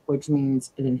sleep, which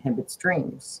means it inhibits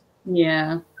dreams.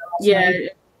 Yeah. Yeah.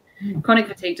 Chronic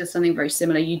fatigue does something very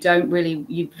similar. You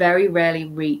very rarely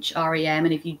reach REM,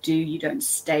 and if you do, you don't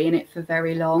stay in it for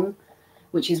very long,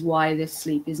 which is why this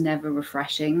sleep is never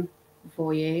refreshing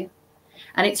for you.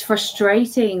 And it's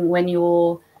frustrating when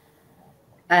you're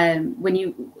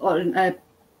on a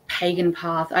pagan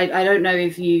path. I don't know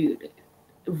if you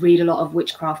read a lot of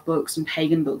witchcraft books and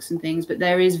pagan books and things, but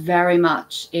there is very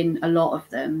much in a lot of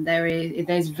them,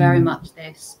 there's very much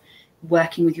this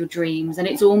working with your dreams, and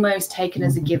it's almost taken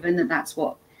as a given that that's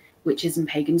what witches and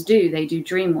pagans do. They do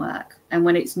dream work, and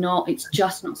when it's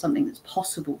just not something that's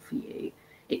possible for you,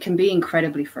 it can be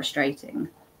incredibly frustrating.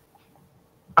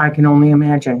 I can only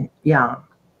imagine. Yeah,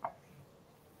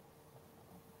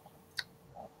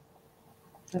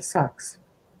 that sucks.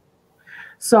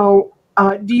 So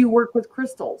do you work with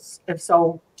crystals? If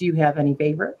so, do you have any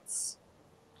favorites?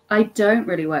 I don't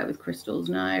really work with crystals,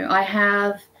 no. I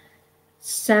have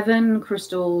 7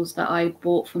 crystals that I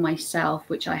bought for myself,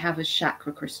 which I have as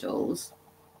chakra crystals.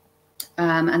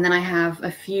 And then I have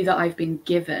a few that I've been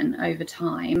given over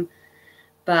time,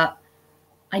 but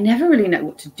I never really know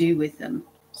what to do with them.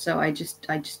 So I just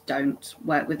don't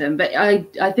work with them. But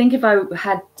I think if I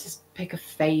had to pick a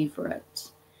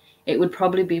favorite, it would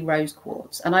probably be rose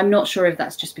quartz. And I'm not sure if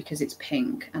that's just because it's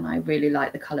pink and I really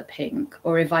like the color pink,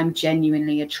 or if I'm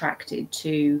genuinely attracted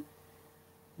to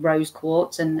rose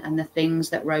quartz and the things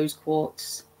that rose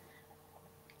quartz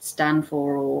stand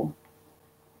for, or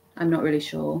I'm not really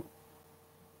sure.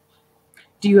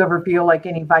 Do you ever feel like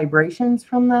any vibrations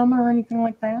from them or anything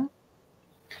like that?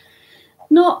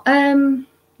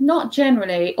 Not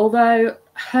generally, although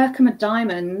Herkimer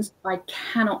diamonds I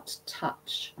cannot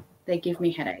touch. They give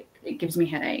me headache. It gives me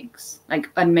headaches,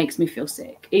 and makes me feel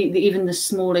sick. Even the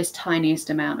smallest, tiniest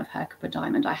amount of Herkimer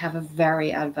diamond, I have a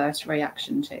very adverse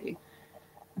reaction to.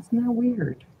 Isn't that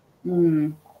weird?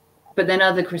 But then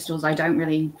other crystals, I don't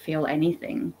really feel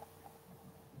anything.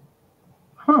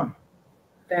 Huh.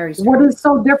 Very strange. What is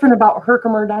so different about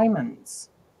Herkimer diamonds?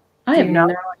 I have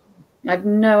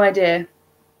no idea.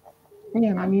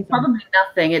 Yeah, I mean, probably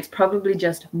nothing. It's probably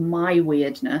just my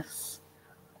weirdness.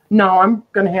 No, I'm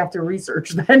going to have to research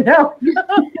that now.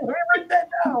 Let me write that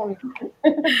down.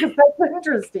 That's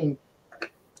interesting.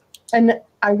 And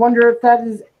I wonder if that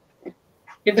is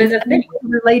there's a thing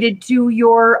related to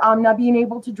your not being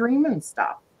able to dream and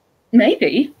stuff.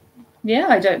 Maybe. Yeah,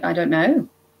 I don't know.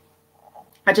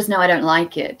 I just know I don't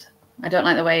like it. I don't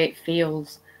like the way it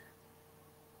feels.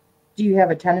 Do you have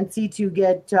a tendency to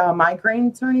get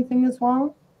migraines or anything as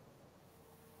well?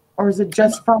 Or is it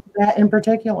just from that in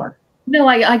particular? No,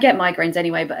 I get migraines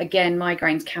anyway, but again,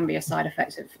 migraines can be a side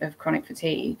effect of chronic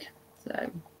fatigue.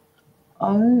 So.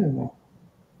 Oh.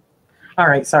 All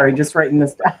right, sorry, just writing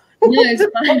this down. No, it's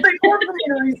fine.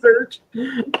 Research.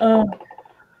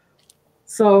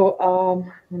 So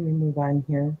let me move on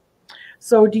here.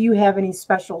 So do you have any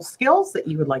special skills that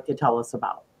you would like to tell us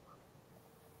about?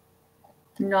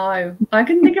 No, I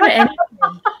couldn't think of anything.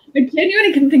 I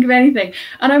genuinely couldn't think of anything.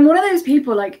 And I'm one of those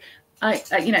people, like,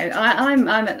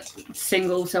 I'm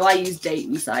single, so I use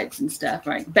dating sites and stuff,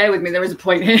 right? Bear with me, there is a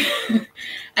point here.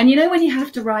 And when you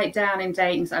have to write down in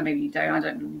dating sites, maybe you don't,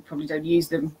 you probably don't use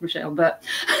them, Rachele, but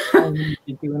you've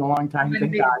been doing a long time. For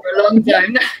a long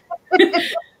time.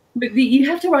 But you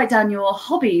have to write down your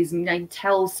hobbies and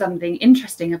tell something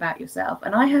interesting about yourself.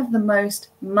 And I have the most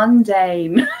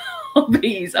mundane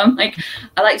hobbies. I'm like,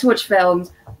 I like to watch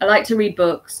films, I like to read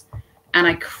books, and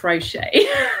I crochet.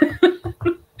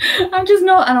 I'm just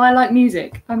not, and I like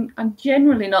music. I'm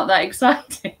generally not that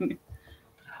exciting.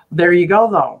 There you go,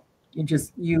 though.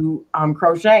 You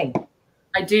crochet.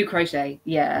 I do crochet,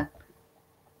 yeah.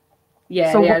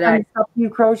 So what kind of stuff do you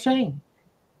crochet?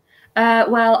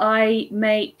 Well, I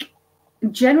make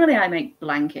Generally, I make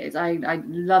blankets. I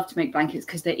love to make blankets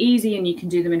because they're easy and you can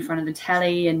do them in front of the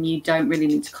telly and you don't really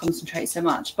need to concentrate so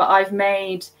much. But I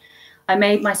made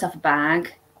myself a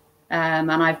bag,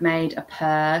 and I've made a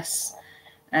purse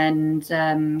and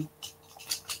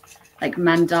like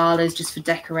mandalas just for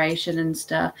decoration and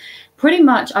stuff. Pretty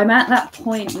much, I'm at that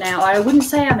point now. I wouldn't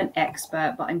say I'm an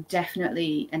expert, but I'm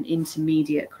definitely an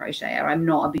intermediate crocheter. I'm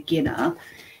not a beginner.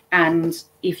 And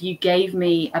if you gave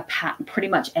me a pattern, pretty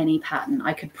much any pattern,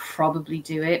 I could probably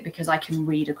do it because I can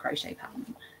read a crochet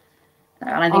pattern. And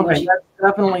I think that's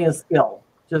definitely a skill.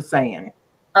 Just saying.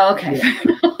 Oh, okay. Yeah.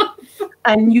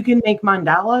 And you can make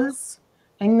mandalas,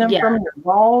 hang them from your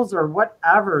walls or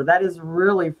whatever. That is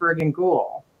really friggin'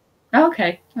 cool.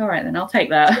 Okay. All right, then I'll take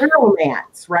that. Tarot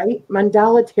mats, right?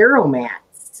 Mandala tarot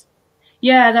mats.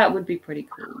 Yeah, that would be pretty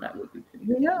cool. That would be pretty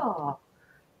cool. Yeah.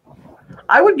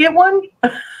 I would get one.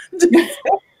 Just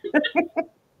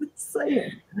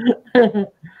saying.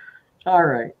 All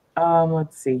right.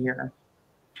 Let's see here.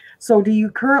 So do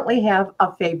you currently have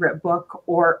a favorite book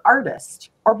or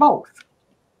artist or both?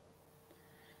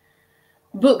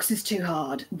 Books is too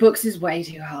hard. Books is way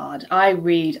too hard. I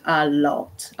read a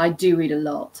lot. I do read a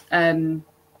lot. And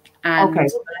okay,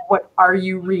 so what are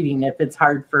you reading if it's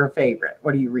hard for a favorite?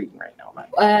 What are you reading right now?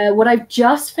 What I've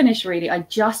just finished reading, I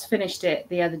just finished it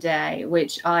the other day,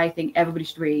 which I think everybody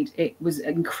should read. It was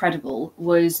incredible,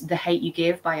 was The Hate You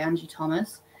Give by Angie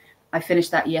Thomas. I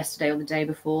finished that yesterday or the day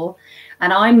before.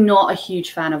 And I'm not a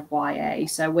huge fan of YA.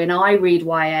 So when I read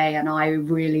YA and I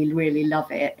really, really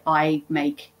love it, I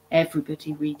make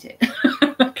everybody read it.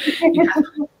 You have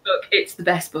to book. It's the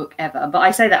best book ever. But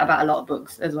I say that about a lot of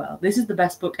books as well. This is the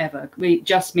best book ever. It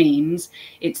just means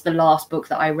it's the last book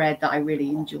that I read that I really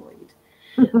enjoyed.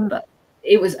 But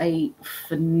it was a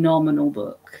phenomenal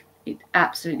book. It's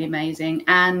absolutely amazing.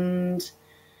 And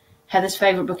Heather's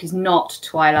favorite book is not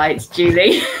Twilight,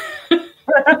 Julie.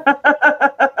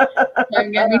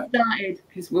 Don't get me started,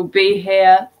 because we'll be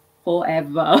here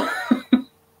forever.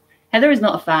 Heather is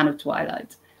not a fan of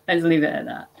Twilight. Let's leave it at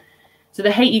that. So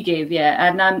The Hate You Give, yeah.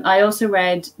 And I also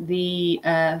read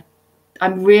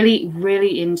I'm really,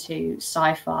 really into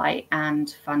sci-fi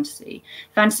and fantasy.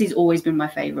 Fantasy's always been my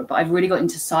favorite, but I've really got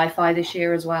into sci-fi this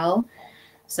year as well.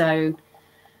 So,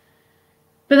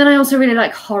 but then I also really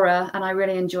like horror and I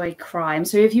really enjoy crime.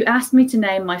 So if you asked me to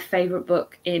name my favorite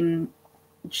book in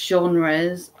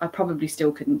genres, I probably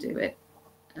still couldn't do it.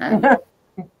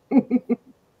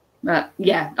 But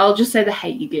yeah, I'll just say The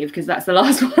Hate You Give because that's the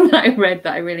last one that I read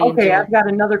that I really enjoyed. Okay, I've got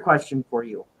another question for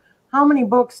you. How many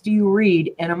books do you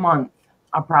read in a month,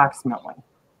 approximately?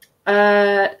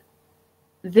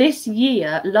 This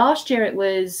year, last year it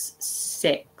was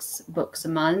 6 books a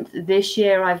month. This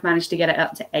year I've managed to get it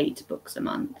up to 8 books a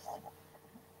month.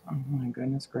 Oh my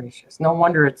goodness gracious. No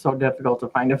wonder it's so difficult to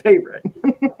find a favorite.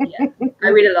 Yeah, I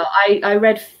read a lot. I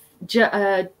read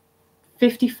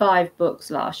 55 books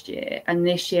last year, and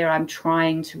this year I'm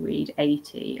trying to read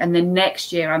 80, and then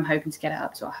next year I'm hoping to get it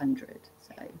up to 100.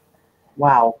 So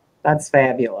wow, that's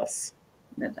fabulous.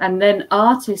 And then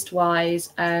artist wise,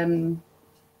 I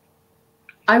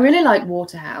really like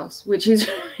Waterhouse, which is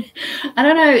I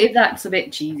don't know if that's a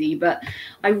bit cheesy, but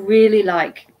I really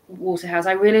like Waterhouse.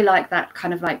 I really like that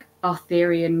kind of like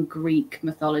Arthurian Greek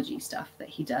mythology stuff that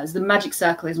he does. The Magic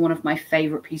Circle is one of my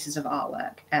favorite pieces of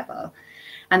artwork ever.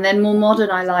 And then more modern,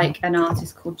 I like an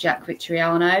artist called Jack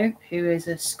Victoriano, who is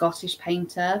a Scottish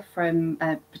painter from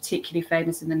particularly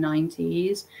famous in the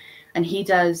 90s. And he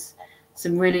does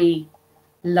some really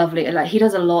lovely, like he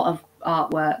does a lot of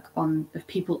artwork of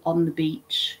people on the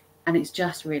beach. And it's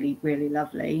just really, really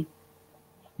lovely.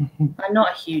 I'm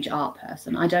not a huge art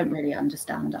person. I don't really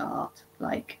understand art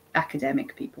like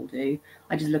academic people do.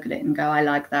 I just look at it and go, I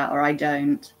like that, or I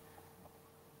don't.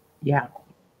 Yeah.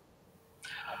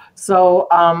 So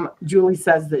Julie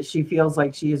says that she feels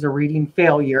like she is a reading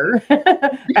failure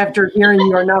after hearing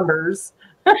your numbers.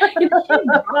 She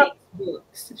writes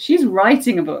books. She's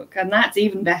writing a book, and that's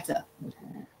even better.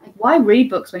 Like, why read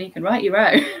books when you can write your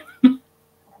own?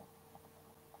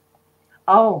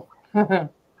 Oh,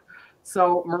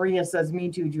 so Maria says,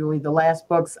 me too, Julie. The last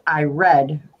books I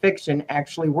read, fiction,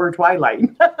 actually were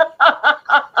Twilight.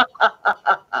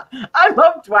 I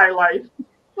love Twilight.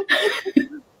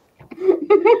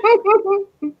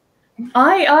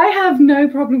 I have no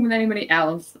problem with anybody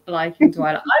else liking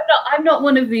Twilight. I'm not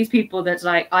one of these people that's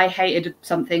like, I hated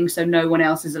something so no one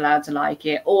else is allowed to like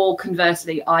it, or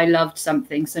conversely, I loved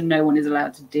something so no one is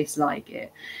allowed to dislike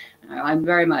it. I'm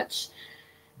very much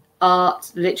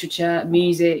art, literature,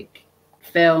 music,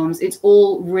 films. It's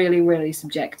all really, really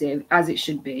subjective, as it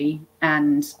should be.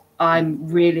 And I'm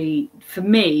really, for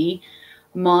me,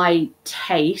 my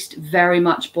taste very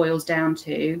much boils down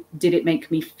to, did it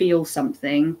make me feel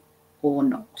something or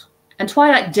not? And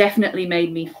Twilight definitely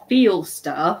made me feel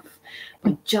stuff.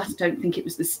 I just don't think it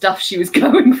was the stuff she was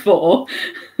going for.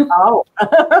 Oh.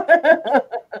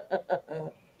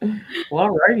 Well,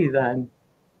 alrighty then.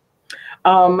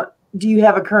 Do you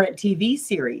have a current TV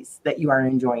series that you are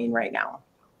enjoying right now?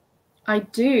 I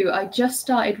do. I just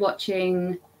started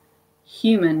watching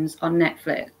Humans on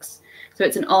Netflix. So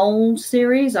it's an old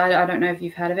series. I don't know if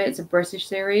you've heard of it. It's a British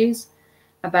series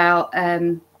about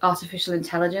artificial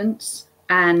intelligence.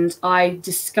 And I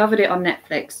discovered it on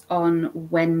Netflix on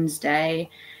Wednesday.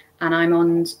 And I'm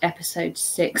on episode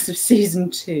 6 of season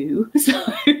 2. So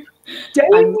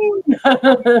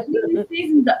the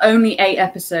seasons are only 8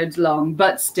 episodes long,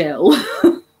 but still,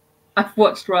 I've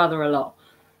watched rather a lot.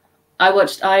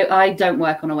 I don't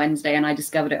work on a Wednesday, and I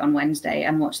discovered it on Wednesday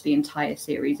and watched the entire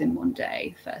series in one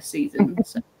day, first season.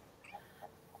 So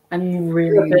I'm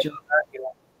really enjoying it.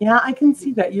 Yeah, I can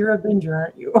see that. You're a binger,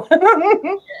 aren't you?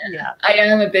 Yeah. I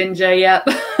am a binger, yep.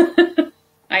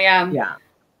 I am. Yeah.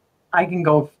 I can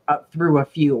go through a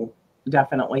few,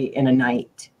 definitely, in a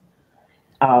night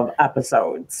of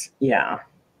episodes. Yeah.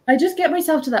 I just get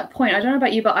myself to that point. I don't know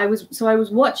about you, but I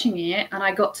was watching it, and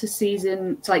I got to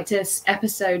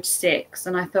episode 6,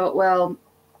 and I thought, well,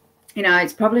 you know,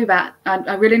 it's probably about,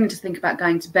 I really need to think about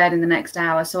going to bed in the next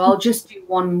hour, so I'll just do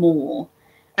one more.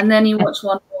 And then you watch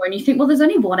one more, and you think, well, there's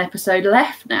only one episode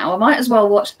left now. I might as well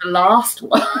watch the last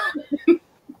one.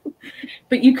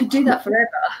 But you could do that forever.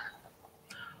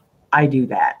 I do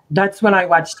that. That's when I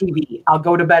watch TV. I'll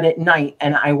go to bed at night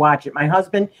and I watch it. My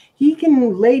husband, he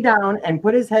can lay down and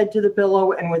put his head to the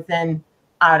pillow, and within,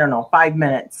 I don't know, 5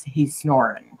 minutes, he's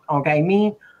snoring. Okay.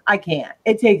 Me, I can't.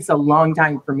 It takes a long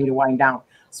time for me to wind down.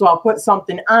 So I'll put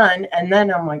something on, and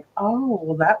then I'm like, oh,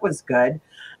 well, that was good.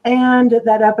 And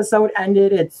that episode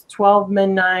ended. It's 12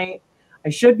 midnight. I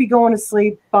should be going to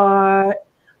sleep, but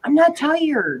I'm not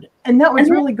tired. And that was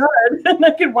really good. And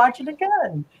I could watch it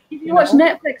again. If you watch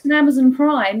Netflix and Amazon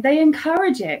Prime, they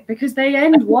encourage it because they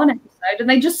end one episode and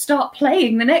they just start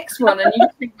playing the next one. And you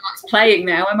just think, oh, it's playing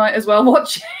now, I might as well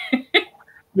watch it.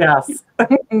 Yes,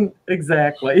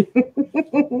 exactly.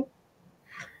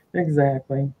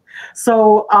 Exactly.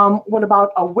 So what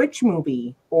about a witch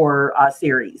movie or a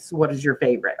series? What is your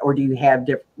favorite? Or do you have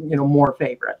more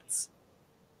favorites?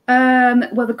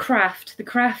 Well, The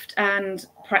Craft and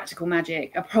Practical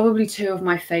Magic are probably 2 of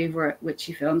my favorite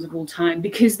witchy films of all time,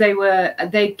 because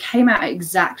they came out at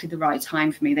exactly the right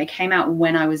time for me. They came out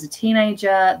when I was a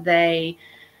teenager. They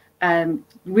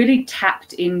really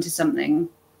tapped into something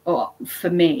for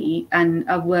me, and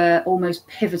were almost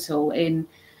pivotal in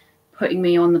putting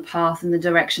me on the path and the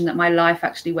direction that my life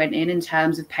actually went in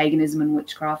terms of paganism and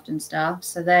witchcraft and stuff.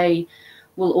 So they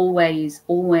will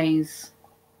always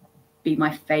be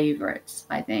my favorites,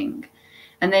 I think.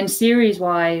 And then series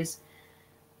wise,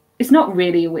 it's not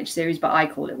really a witch series, but I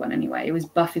call it one anyway. It was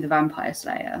Buffy the Vampire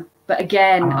Slayer. But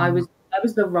again, I was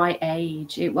the right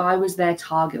age. I was their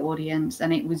target audience,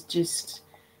 and it was just,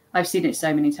 I've seen it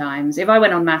so many times. If I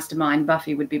went on Mastermind,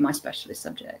 Buffy would be my specialist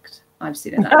subject. I've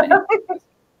seen it that many times.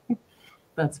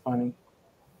 That's funny.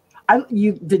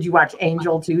 Did you watch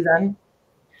Angel too then?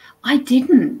 I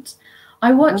didn't.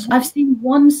 I've seen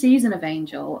 1 season of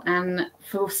Angel, and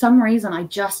for some reason I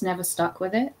just never stuck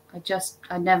with it.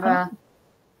 I never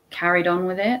carried on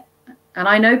with it. And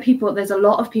I know there's a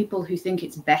lot of people who think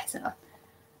it's better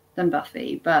than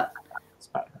Buffy, but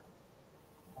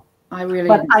I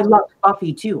loved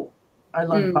Buffy too. I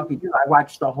loved Buffy too. I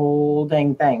watched the whole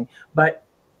dang thing, but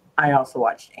I also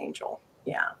watched Angel.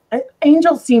 Yeah.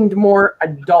 Angel seemed more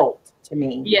adult to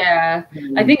me. Yeah.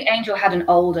 I think Angel had an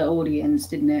older audience,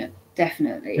 didn't it?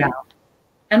 Definitely. Yeah.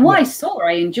 And what I saw,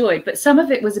 I enjoyed, but some of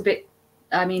it was a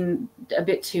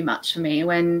bit too much for me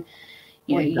when,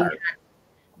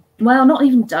 well, not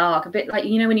even dark, a bit like,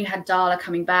 when you had Darla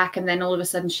coming back and then all of a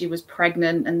sudden she was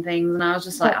pregnant and things. And I was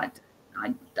just like,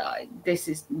 this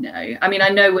is no. I mean, I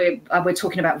know we're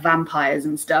talking about vampires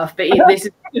and stuff, but this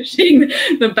is pushing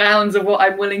the bounds of what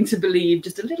I'm willing to believe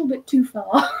just a little bit too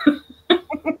far.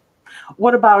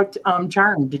 What about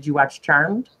Charmed? Did you watch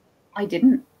Charmed? I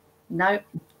didn't. No.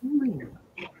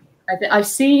 I've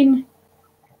seen,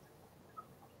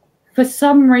 for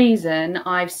some reason,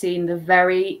 I've seen the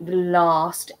very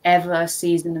last ever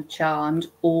season of Charmed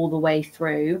all the way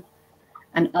through.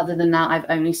 And other than that, I've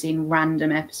only seen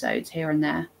random episodes here and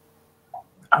there.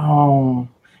 Oh,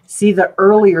 see, the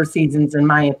earlier seasons, in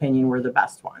my opinion, were the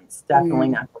best ones. Definitely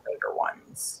not the later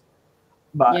ones.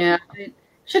 But yeah,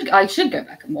 I should go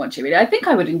back and watch it. Really. I think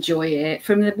I would enjoy it.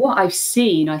 From what I've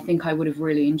seen, I think I would have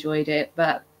really enjoyed it.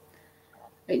 But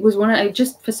It was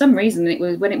just for some reason, it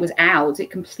was when it was out,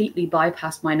 it completely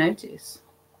bypassed my notice.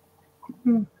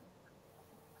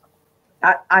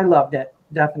 I loved it,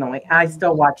 definitely. I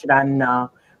still watch it on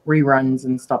reruns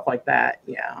and stuff like that.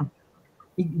 Yeah.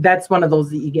 That's one of those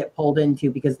that you get pulled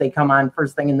into because they come on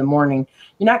first thing in the morning.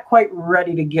 You're not quite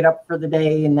ready to get up for the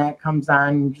day, and that comes on,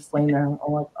 and you're just laying there and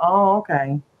like, oh,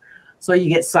 okay. So you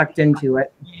get sucked into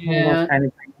it. Yeah. Those kind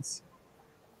of things.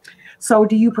 So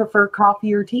do you prefer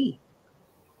coffee or tea?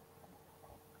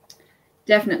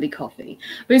 Definitely coffee.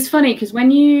 But it's funny because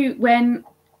when you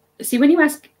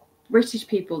ask British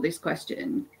people this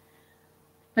question,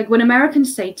 like when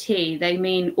Americans say tea, they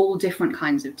mean all different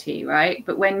kinds of tea, right?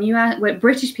 But when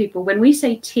British people, when we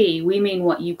say tea, we mean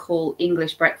what you call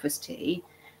English breakfast tea,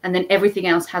 and then everything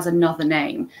else has another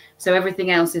name. So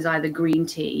everything else is either green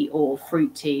tea or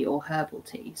fruit tea or herbal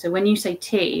tea. So when you say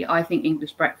tea, I think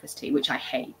English breakfast tea, which I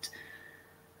hate.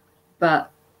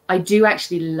 But I do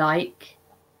actually like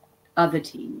other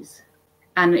teas.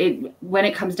 And when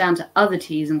it comes down to other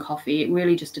teas and coffee, it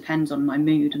really just depends on my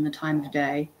mood and the time of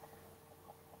day.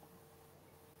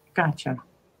 Gotcha.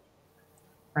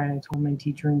 Right. I told my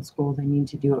teacher in school they need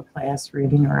to do a class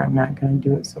reading or I'm not going to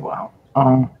do it so well.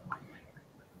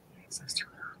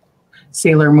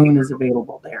 Sailor Moon is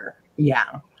available there.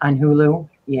 Yeah. On Hulu.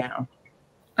 Yeah.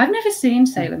 I've never seen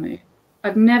Sailor Moon.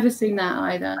 I've never seen that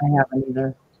either. I haven't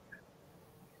either.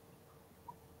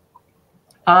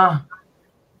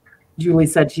 Julie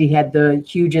said she had the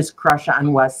hugest crush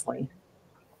on Wesley.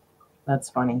 That's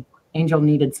funny. Angel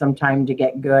needed some time to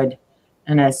get good.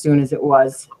 And as soon as it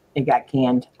got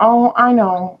canned. Oh, I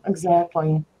know.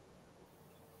 Exactly.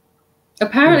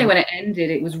 Apparently, when it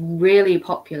ended, it was really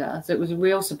popular. So it was a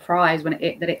real surprise that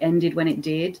it ended when it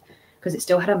did, because it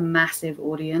still had a massive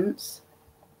audience.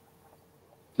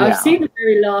 Yeah. I've seen the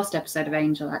very last episode of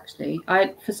Angel, actually.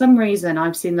 For some reason,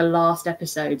 I've seen the last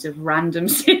episodes of random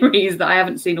series that I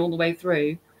haven't seen all the way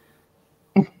through.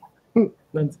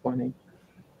 That's funny.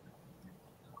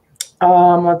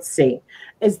 Let's see.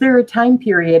 Is there a time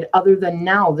period other than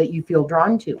now that you feel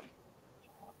drawn to?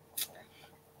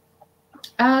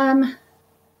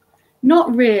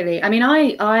 Not really. I mean,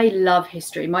 I love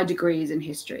history. My degree is in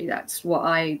history. That's what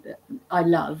I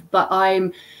love. But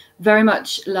I'm very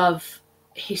much love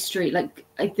history. Like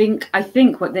I think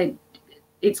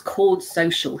it's called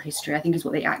social history, I think is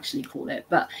what they actually call it.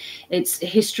 But it's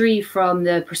history from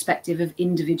the perspective of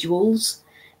individuals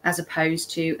as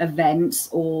opposed to events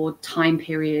or time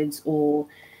periods or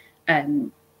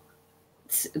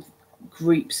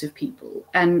groups of people.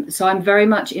 And so I'm very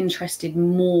much interested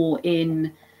more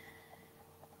in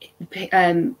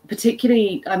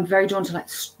particularly I'm very drawn to like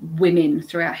women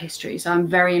throughout history. So I'm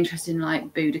very interested in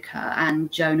like Boudica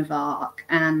and Joan of Arc,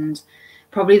 and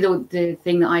probably the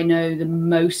thing that I know the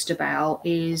most about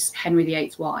is Henry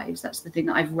VIII's wives. That's the thing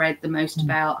that I've read the most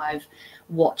about. I've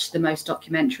watched the most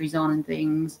documentaries on and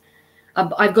things.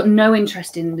 I've got no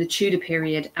interest in the Tudor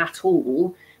period at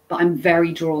all, but I'm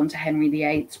very drawn to Henry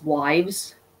VIII's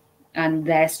wives and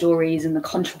their stories and the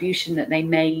contribution that they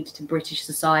made to British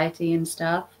society and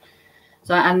stuff.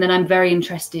 So, and then I'm very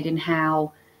interested in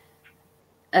how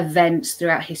events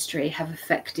throughout history have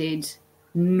affected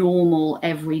normal,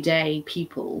 everyday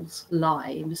people's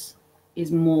lives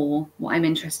is more what I'm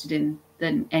interested in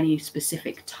than any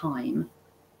specific time.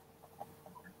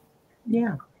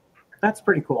 Yeah, that's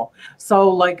pretty cool. So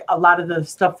like a lot of the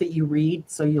stuff that you read,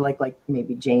 so you like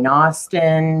maybe Jane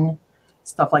Austen,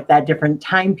 stuff like that, different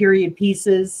time period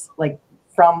pieces, like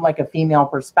from like a female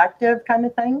perspective kind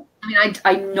of thing? I mean,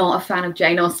 I'm not a fan of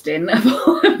Jane Austen,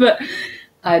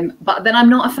 but then I'm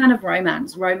not a fan of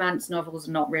romance. Romance novels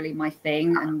are not really my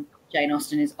thing, and Jane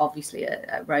Austen is obviously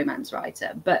a romance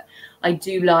writer. But I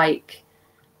do like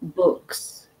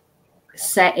books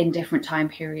set in different time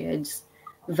periods,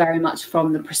 very much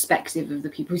from the perspective of the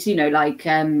people. So, you know, like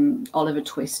Oliver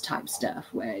Twist type stuff,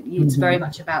 where it's very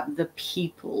much about the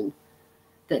people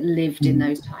that lived in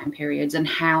those time periods and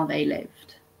how they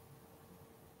lived.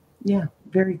 Yeah,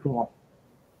 very cool.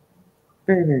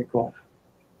 Very, very cool.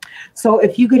 So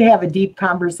if you could have a deep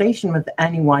conversation with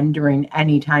anyone during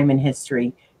any time in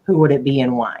history, who would it be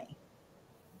and why?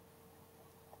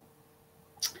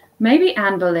 Maybe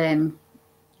Anne Boleyn.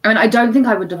 I mean, I don't think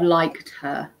I would have liked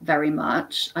her very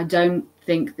much. I don't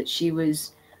think that she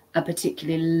was a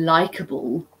particularly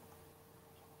likable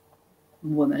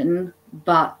woman,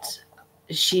 but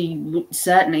she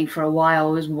certainly for a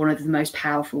while was one of the most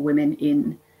powerful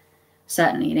women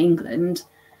certainly in England.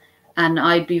 And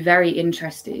I'd be very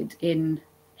interested in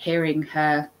hearing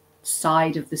her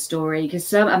side of the story, because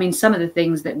some of the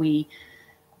things that we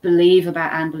believe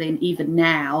about Anne Boleyn even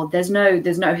now. There's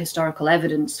no historical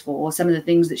evidence for some of the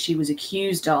things that she was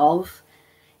accused of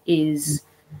is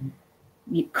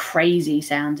crazy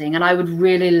sounding, and I would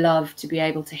really love to be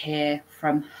able to hear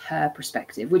from her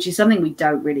perspective, which is something we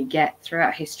don't really get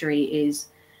throughout history, is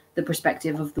the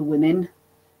perspective of the women.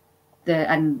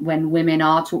 And when women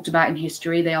are talked about in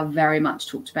history, they are very much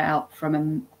talked about from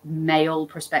a male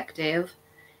perspective.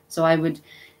 So I would,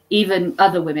 even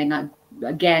other women,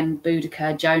 again,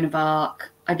 Boudica, Joan of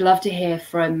Arc, I'd love to hear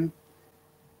from,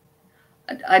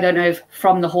 I don't know if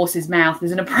from the horse's mouth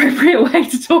is an appropriate way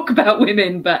to talk about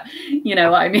women, but you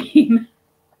know what I mean.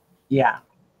 Yeah.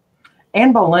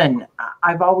 Anne Boleyn,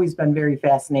 I've always been very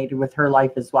fascinated with her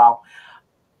life as well.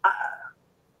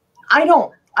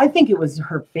 I think it was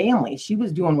her family. She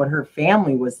was doing what her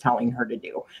family was telling her to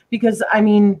do. Because, I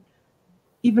mean,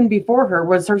 even before her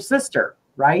was her sister,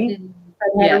 right? And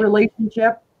had a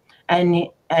relationship, and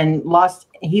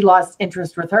he lost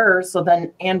interest with her. So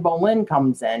then Anne Boleyn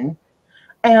comes in.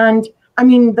 And, I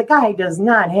mean, the guy does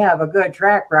not have a good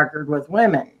track record with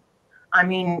women. I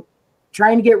mean,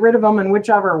 trying to get rid of them in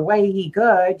whichever way he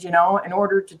could, you know, in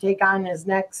order to take on his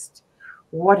next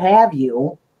what have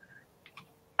you.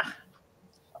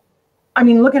 I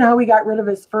mean, look at how he got rid of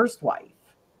his first wife.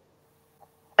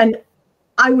 And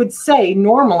I would say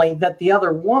normally that the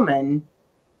other woman,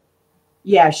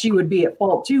 yeah, she would be at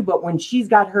fault too. But when she's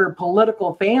got her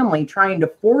political family trying to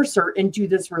force her into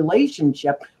this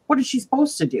relationship, what is she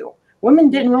supposed to do? Women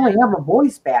didn't really have a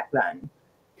voice back then.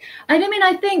 I mean,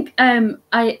 I think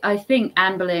I think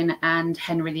Anne Boleyn and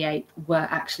Henry VIII were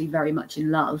actually very much in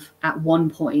love at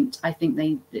one point. I think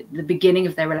the beginning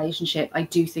of their relationship, I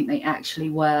do think they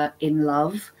actually were in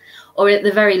love, or at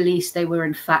the very least they were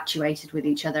infatuated with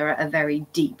each other at a very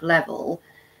deep level.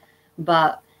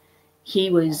 But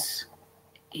he was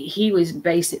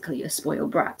basically a spoiled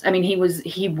brat. I mean, he was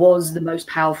the most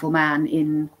powerful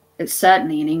man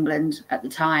certainly in England at the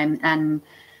time, and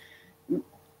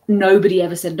nobody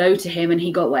ever said no to him, and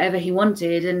he got whatever he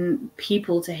wanted, and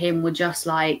people to him were just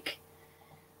like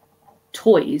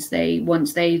toys.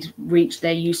 Once they'd reached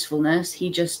their usefulness, he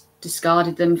just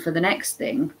discarded them for the next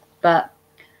thing. But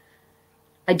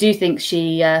I do think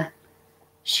she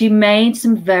made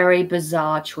some very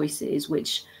bizarre choices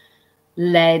which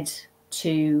led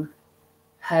to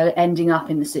her ending up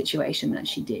in the situation that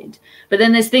she did. But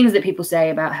then there's things that people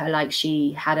say about her, like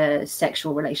she had a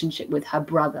sexual relationship with her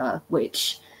brother,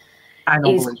 which I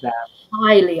don't believe that.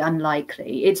 Highly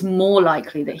unlikely. It's more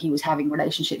likely that he was having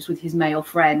relationships with his male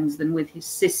friends than with his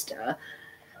sister.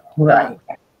 Right.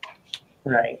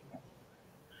 Right.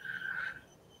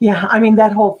 Yeah, I mean,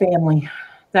 that whole family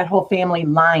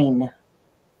line.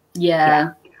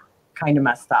 Yeah. Kind of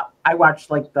messed up. I watched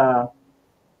like the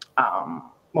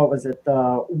what was it?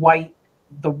 The white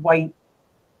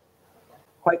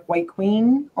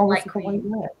queen, or was it the white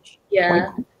witch?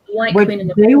 Yeah. White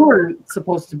queen. They were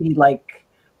supposed to be like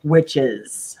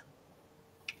witches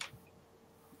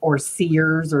or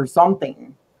seers or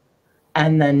something.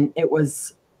 And then it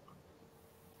was,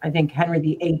 I think Henry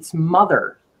VIII's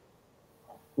mother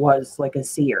was like a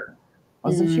seer,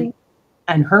 wasn't she?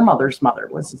 And her mother's mother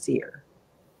was a seer.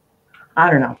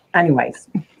 I don't know. Anyways.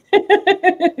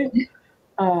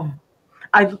 All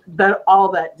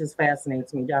that just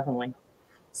fascinates me, definitely.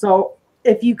 So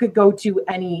if you could go to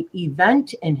any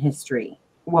event in history,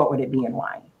 what would it be and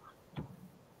why?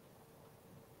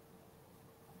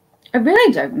 I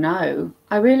really don't know.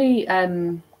 I really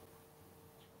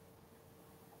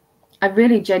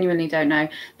genuinely don't know.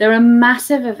 There are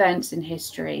massive events in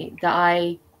history that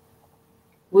I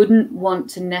wouldn't want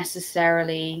to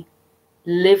necessarily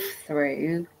live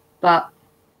through, but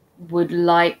would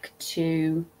like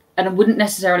to, and I wouldn't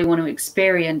necessarily want to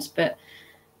experience, but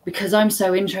because I'm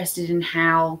so interested in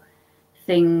how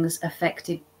things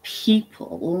affected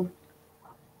people,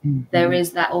 there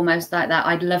is that almost like that.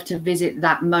 I'd love to visit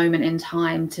that moment in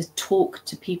time, to talk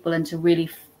to people and to really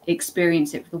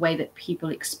experience it the way that people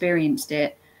experienced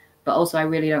it. But also, I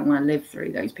really don't want to live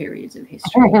through those periods of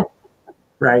history.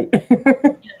 Right.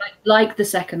 like the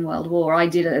Second World War. I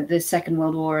did the Second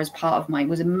World War as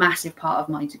was a massive part of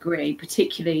my degree,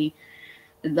 particularly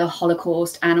the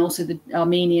Holocaust and also the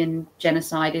Armenian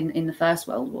genocide in the First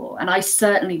World War. And I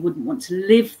certainly wouldn't want to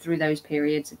live through those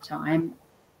periods of time.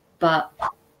 But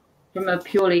from a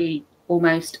purely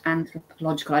almost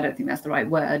anthropological, I don't think that's the right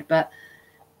word, but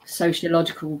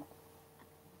sociological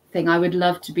thing, I would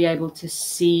love to be able to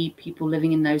see people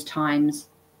living in those times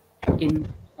I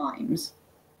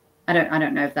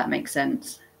don't know if that makes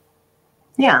sense.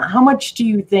 Yeah. How much do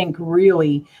you think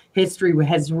really history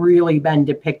has really been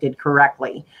depicted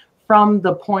correctly from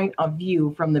the point of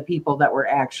view from the people that were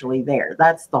actually there.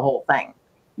 That's the whole thing.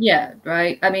 Yeah,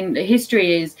 right. I mean,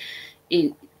 history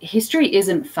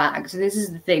isn't fact. This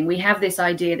is the thing. We have this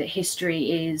idea that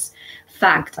history is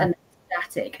fact and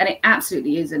static, and it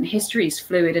absolutely isn't. History is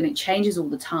fluid and it changes all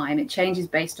the time. It changes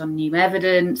based on new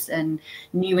evidence and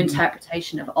new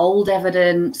interpretation of old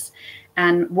evidence.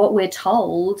 And what we're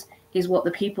told is what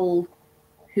the people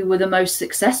who were the most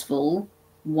successful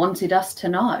wanted us to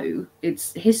know.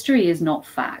 History is not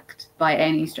fact by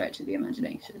any stretch of the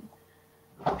imagination.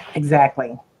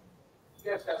 Exactly.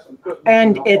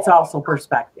 And it's also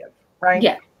perspective, right?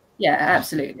 Yeah, yeah,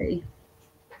 absolutely.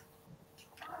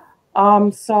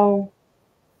 So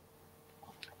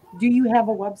do you have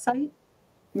a website?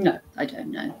 No, I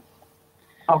don't know.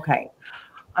 Okay.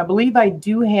 I believe I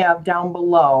do have down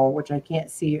below, which I can't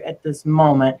see at this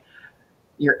moment,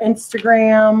 your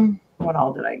Instagram. What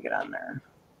all did I get on there?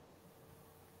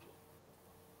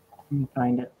 Let me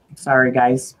find it. Sorry,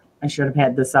 guys. I should have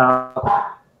had this up.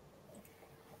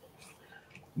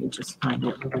 Let me just find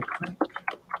it really quick.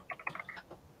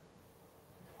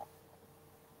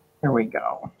 Here we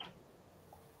go.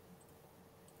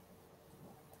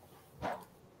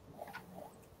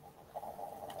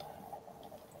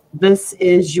 This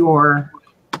is your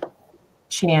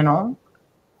channel,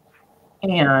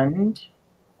 and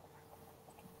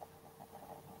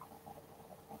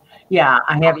yeah,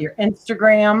 I have your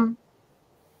Instagram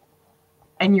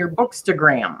and your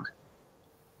Bookstagram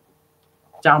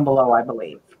down below, I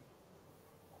believe.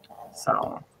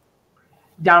 So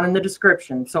down in the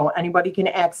description. So anybody can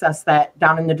access that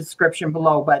down in the description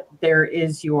below, but there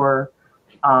is your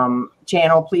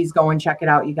channel. Please go and check it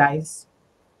out, you guys.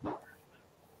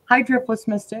 Hi, Dripless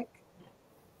Mystic.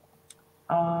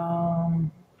 Let's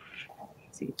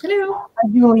see. Hello. Hi,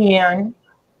 Julianne.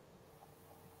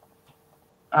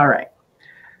 All right.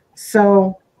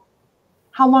 So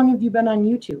how long have you been on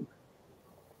YouTube?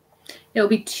 It'll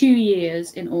be 2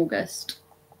 years in August.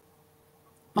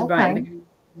 Okay. Right.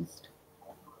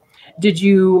 Did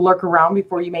you lurk around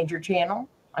before you made your channel?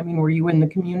 I mean, were you in the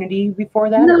community before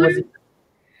that? No. Or was it...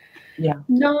 Yeah.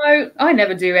 No, I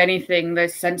never do anything the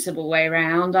sensible way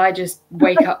around. I just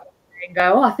wake up and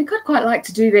go, oh, I think I'd quite like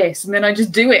to do this. And then I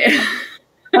just do it.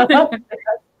 It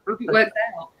works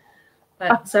out.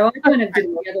 But, so I kind of did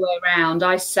it the other way around.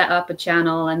 I set up a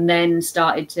channel and then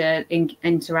started to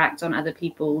interact on other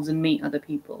people's and meet other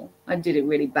people. I did it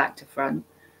really back to front.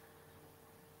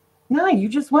 No, you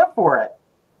just went for it.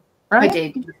 Right? I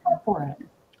did. You just went for it.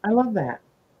 I love that.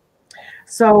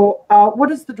 So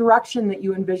what is the direction that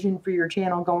you envision for your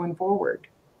channel going forward?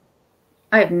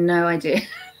 I have no idea.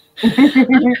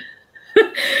 I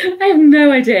have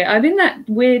no idea. I'm in that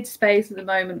weird space at the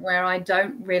moment where I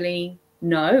don't really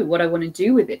know what I want to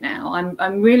do with it now.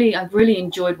 I've really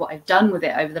enjoyed what I've done with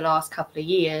it over the last couple of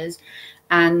years,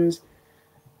 and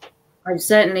I've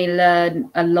certainly learned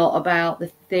a lot about the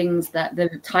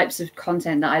types of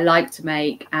content that I like to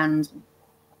make and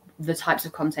the types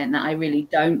of content that I really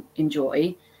don't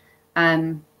enjoy.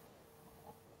 But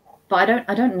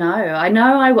I don't know. I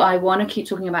know I want to keep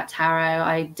talking about tarot.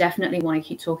 I definitely want to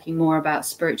keep talking more about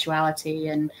spirituality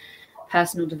and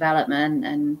personal development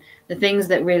and the things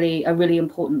that really are really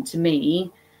important to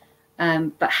me.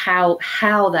 But how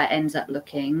that ends up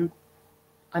looking,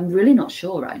 I'm really not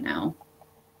sure right now.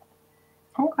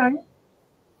 Okay.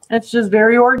 It's just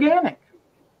very organic.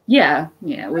 Yeah.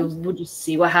 We'll just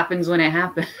see what happens when it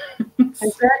happens.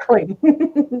 Exactly.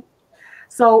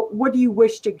 So what do you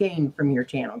wish to gain from your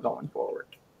channel going forward?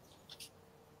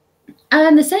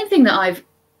 And the same thing that I've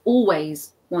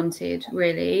always wanted,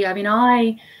 really. I mean,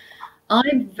 I'm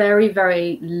very,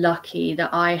 very lucky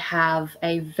that I have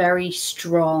a very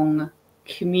strong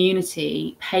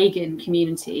community, pagan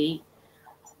community,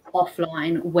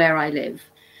 offline where I live.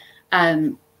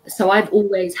 So I've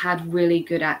always had really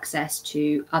good access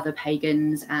to other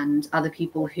pagans and other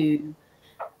people who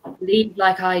believe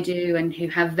like I do and who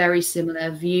have very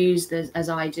similar views as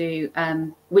I do,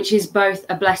 which is both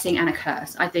a blessing and a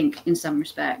curse, I think, in some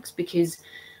respects, because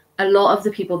a lot of the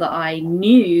people that I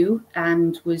knew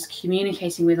and was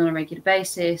communicating with on a regular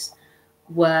basis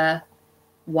were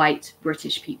white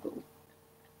British people.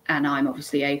 And I'm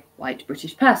obviously a white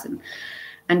British person.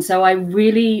 And so I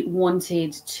really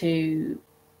wanted to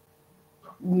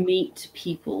meet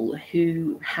people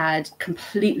who had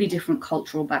completely different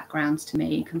cultural backgrounds to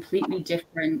me, completely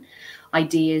different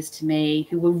ideas to me,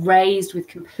 who were raised with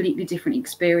completely different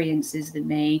experiences than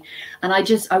me. And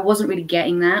I wasn't really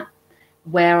getting that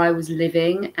where I was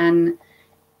living, and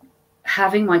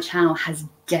having my channel has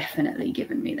definitely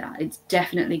given me that. It's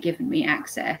definitely given me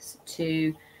access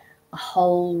to a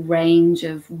whole range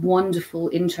of wonderful,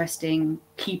 interesting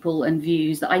people and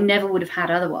views that I never would have had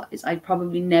otherwise. I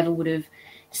probably never would have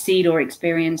seen or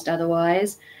experienced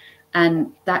otherwise.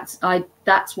 And that's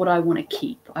what I want to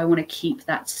keep. I want to keep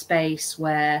that space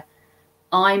where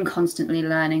I'm constantly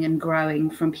learning and growing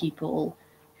from people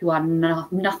who are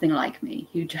nothing like me,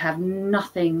 who have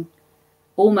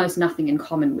almost nothing in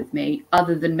common with me,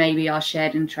 other than maybe our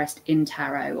shared interest in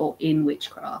tarot or in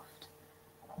witchcraft.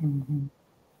 Mm-hmm.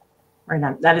 Right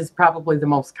on. That is probably the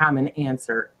most common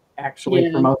answer, actually,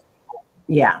 for most people.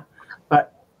 Yeah,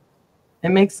 but it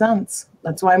makes sense.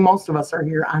 That's why most of us are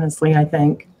here, honestly, I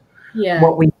think. Yeah.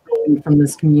 What we need from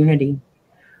this community.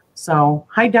 So,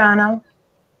 hi, Donna.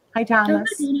 Hi, Thomas.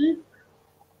 Oh, hi, Donna.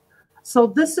 So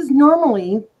this is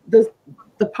normally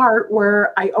the part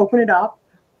where I open it up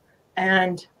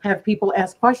and have people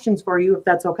ask questions for you, if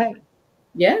that's okay.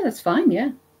 Yeah, that's fine.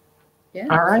 Yeah.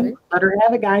 All right. Let her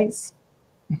have it, guys.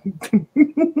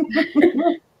 Anybody's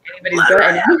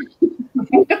got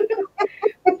it.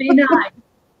 Be nice.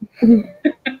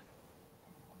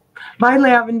 Bye,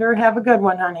 Lavender. Have a good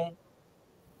one, honey.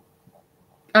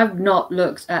 I've not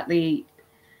looked at the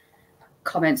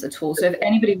comments at all. So if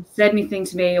anybody said anything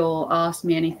to me or asked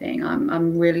me anything,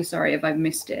 I'm really sorry if I've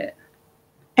missed it.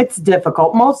 It's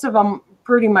difficult. Most of them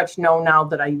pretty much know now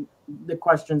that the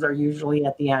questions are usually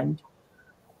at the end.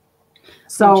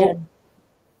 So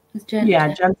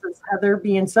Jen says, Heather,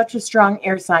 being such a strong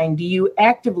air sign, do you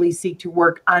actively seek to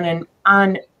work on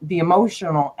the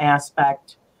emotional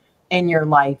aspect in your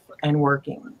life and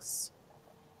workings?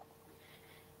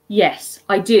 Yes,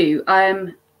 I do.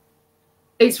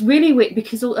 It's really weird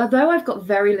because although I've got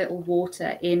very little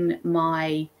water in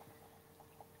my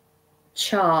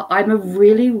chart, I'm a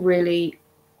really, really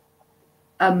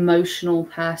emotional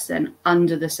person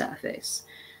under the surface.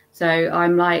 So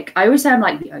I always say I'm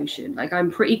like the ocean. Like I'm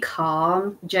pretty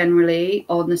calm generally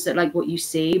on the like what you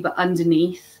see, but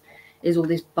underneath is all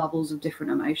these bubbles of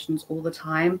different emotions all the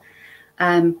time.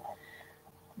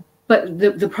 But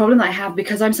the problem that I have,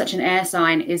 because I'm such an air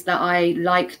sign, is that I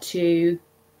like to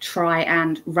try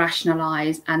and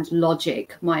rationalize and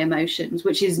logic my emotions,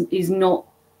 which is not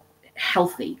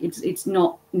healthy. It's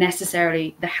not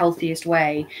necessarily the healthiest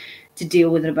way to deal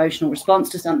with an emotional response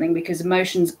to something, because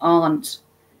emotions aren't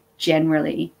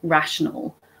generally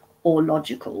rational or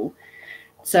logical.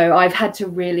 So I've had to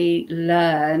really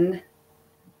learn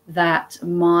that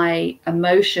my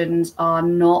emotions are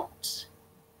not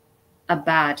a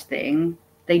bad thing.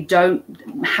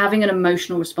 Having an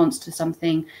emotional response to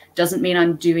something doesn't mean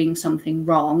I'm doing something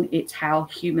wrong. It's how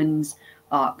humans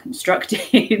are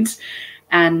constructed.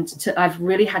 And I've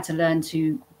really had to learn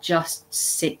to just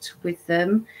sit with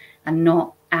them and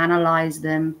not analyze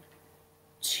them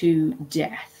to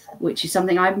death, which is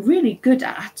something I'm really good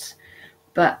at,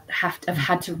 but I've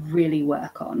had to really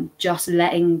work on just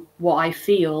letting what I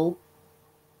feel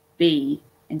be,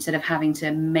 instead of having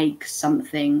to make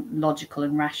something logical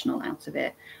and rational out of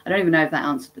it. I don't even know if that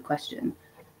answered the question.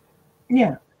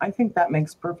 Yeah, I think that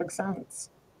makes perfect sense.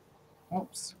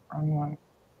 Oops, wrong one.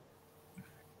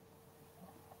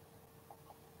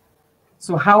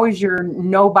 So how is your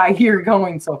no-buy year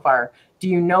going so far? Do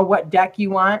you know what deck you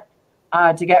want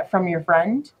to get from your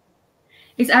friend?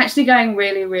 It's actually going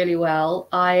really, really well.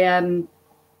 I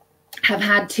have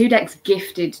had 2 decks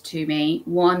gifted to me,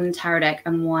 one tarot deck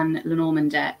and one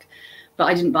Lenormand deck, but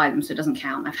I didn't buy them, so it doesn't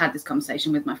count. I've had this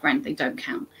conversation with my friend. They don't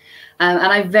count. And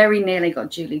I very nearly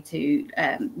got Julie to.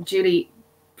 Julie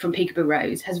from Peekaboo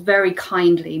Rose has very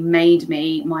kindly made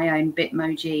me my own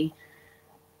Bitmoji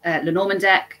Lenormand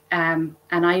deck, and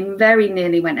I very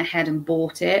nearly went ahead and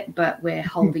bought it, but we're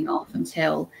holding off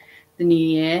until the new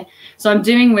year. So I'm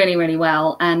doing really, really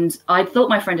well, and I thought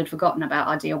my friend had forgotten about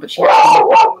our deal, but she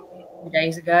actually 2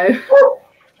 days ago.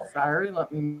 Sorry,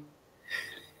 let me.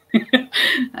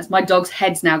 That's my dog's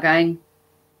head's now going.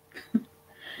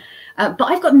 But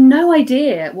I've got no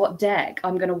idea what deck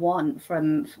I'm going to want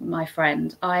from my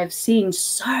friend. I've seen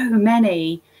so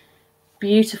many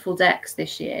beautiful decks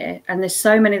this year, and there's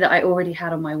so many that I already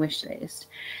had on my wish list.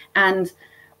 And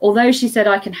although she said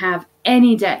I can have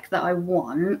any deck that I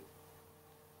want,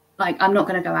 like I'm not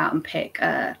going to go out and pick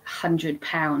a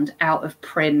 £100 out of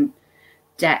print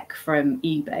deck from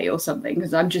eBay or something,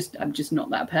 because I'm just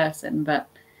not that person. But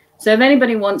so if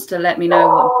anybody wants to let me know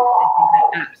what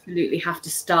I absolutely have to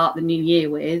start the new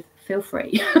year with, feel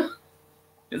free,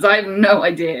 because I have no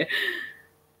idea.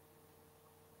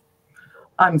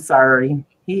 I'm sorry.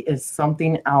 He is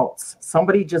something else.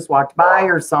 Somebody just walked by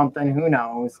or something. Who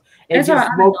knows? It just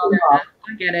woke him up.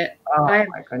 I get it. Oh, my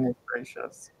goodness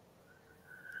gracious.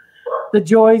 The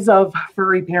joys of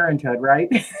furry parenthood, right?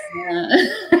 Yeah.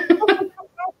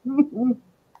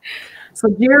 So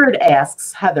Jared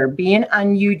asks, Heather, being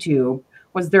on YouTube,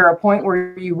 was there a point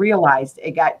where you realized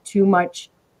it got too much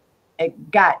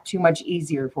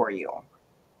easier for you?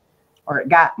 Or it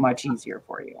got much easier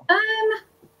for you?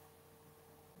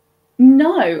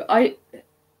 No, I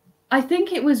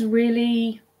think it was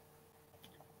really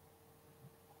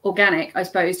organic, I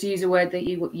suppose, to use a word that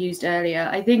you used earlier.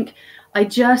 I think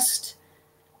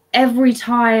every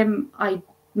time I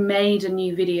made a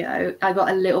new video, I got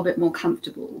a little bit more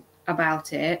comfortable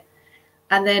about it.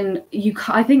 And then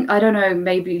I don't know,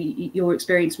 maybe your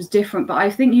experience was different, but I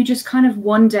think you just kind of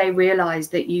one day realize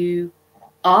that you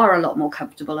are a lot more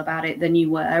comfortable about it than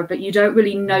you were, but you don't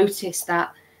really notice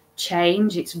that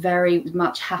change. It's very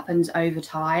much happens over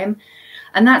time.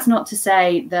 And that's not to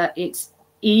say that it's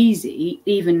easy.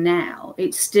 Even now,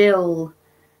 it's still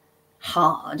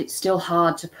hard. It's still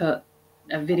hard to put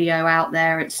a video out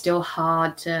there. It's still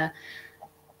hard to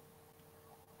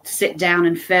sit down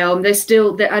and film.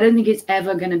 I don't think it's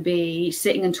ever going to be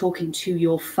sitting and talking to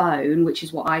your phone, which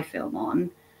is what I film on,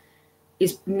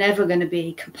 is never going to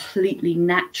be completely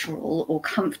natural or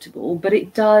comfortable, but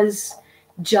it does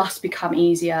just become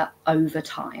easier over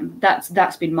time.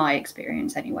 That's been my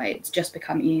experience anyway. It's just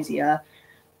become easier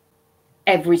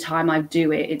every time I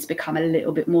do it. It's become a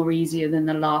little bit more easier than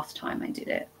the last time I did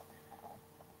it.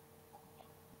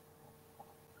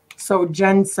 So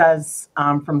Jen says,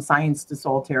 from Science to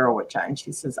Soul Tarot with Jen,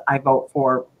 she says, I vote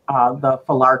for the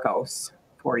Philarkos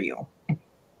for you.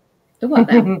 The what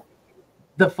then?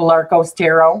 The Philarkos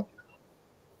Tarot.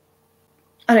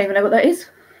 I don't even know what that is.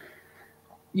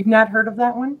 You've not heard of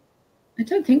that one? I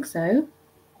don't think so.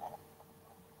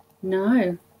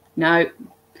 No.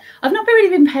 I've not really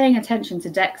been paying attention to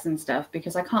decks and stuff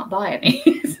because I can't buy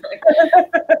any.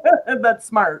 That's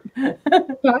smart.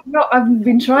 I've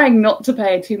been trying not to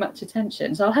pay too much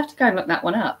attention, so I'll have to go and look that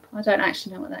one up. I don't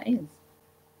actually know what that is.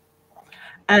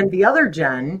 And the other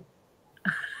Jen,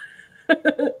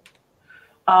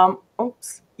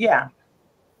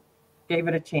 gave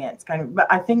it a chance, kind of, but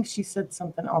I think she said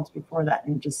something else before that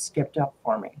and just skipped up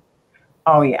for me.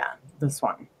 Oh yeah, this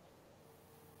one,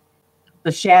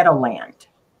 the Shadowland.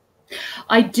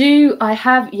 I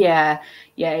have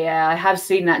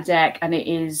seen that deck, and it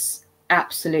is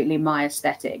absolutely my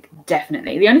aesthetic,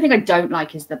 definitely. The only thing I don't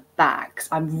like is the backs.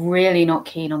 I'm really not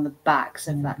keen on the backs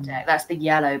of that deck. That's the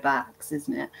yellow backs,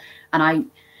 isn't it? And I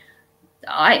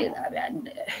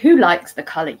who likes the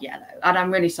color yellow? And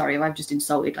I'm really sorry if I've just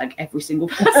insulted like every single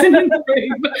person in the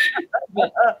room.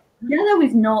 But yellow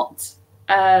is not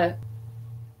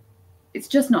it's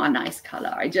just not a nice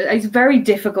color. It's very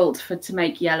difficult to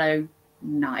make yellow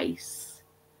nice.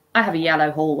 I have a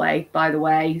yellow hallway, by the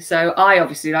way, so I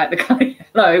obviously like the color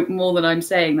yellow more than I'm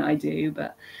saying that I do,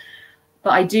 but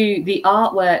I do. The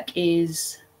artwork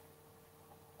is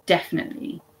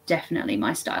definitely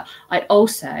my style. I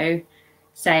also,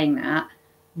 saying that,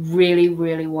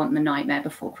 really want the Nightmare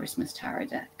Before Christmas tarot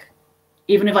deck.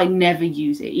 Even if I never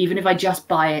use it, even if I just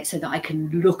buy it so that I can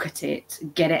look at it,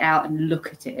 get it out and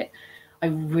look at it, I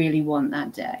really want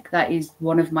that deck. That is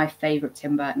one of my favorite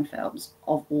Tim Burton films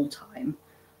of all time.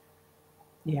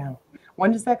 Yeah.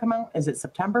 When does that come out? Is it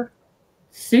September?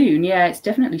 Soon. Yeah, it's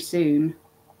definitely soon.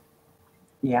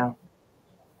 Yeah.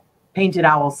 Painted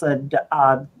Owl said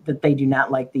that they do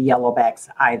not like the yellow backs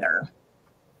either.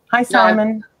 Hi,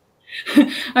 Simon. No.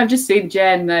 I've just seen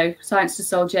Jen, though. Science to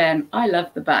Soul Jen. I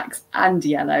love the backs and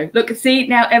yellow. Look, see,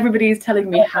 now everybody is telling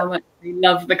me how much they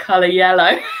love the color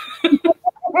yellow.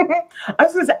 I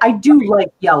was going to say, I do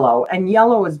like yellow, and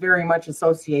yellow is very much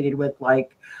associated with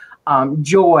like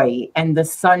joy and the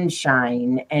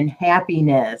sunshine and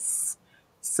happiness.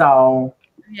 So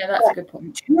yeah, that's a good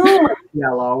point. Too much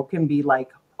yellow can be like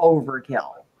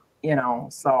overkill, you know.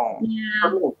 So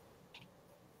yeah,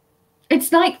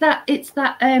 it's like that. It's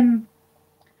that.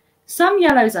 Some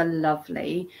yellows are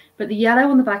lovely, but the yellow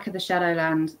on the back of the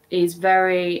Shadowland is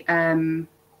very.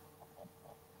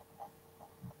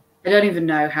 I don't even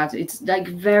know how to. It's like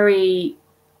very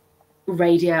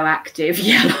radioactive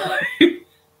yellow.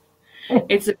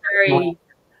 It's a very.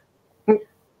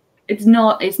 It's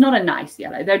not a nice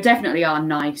yellow. There definitely are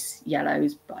nice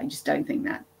yellows, but I just don't think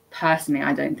that. Personally,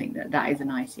 I don't think that is a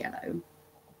nice yellow.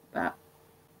 But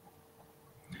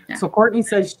yeah. So Courtney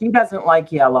says she doesn't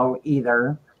like yellow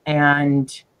either,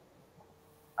 and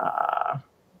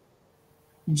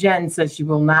Jen says she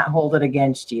will not hold it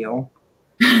against you.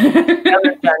 The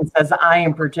other Jen says, I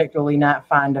am particularly not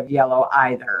fond of yellow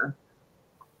either.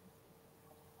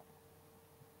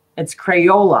 It's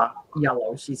Crayola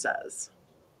yellow, she says.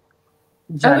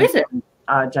 Oh, is it?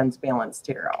 Jen's Balanced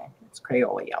Tarot. It's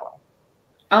Crayola yellow.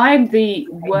 I'm the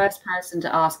worst person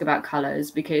to ask about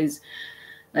colors because,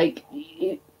 like,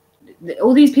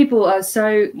 all these people are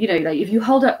so, you know, like if you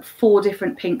hold up 4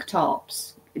 different pink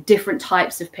tops, different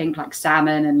types of pink, like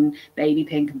salmon and baby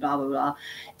pink and blah, blah, blah.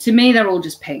 To me, they're all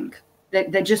just pink.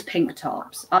 They're just pink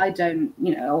tops. I don't,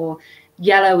 you know, or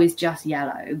yellow is just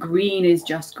yellow. Green is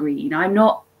just green. I'm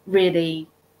not really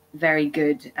very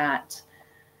good at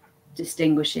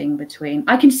distinguishing between.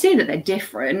 I can see that they're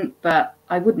different, but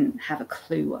I wouldn't have a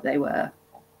clue what they were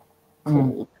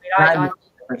called. I mean,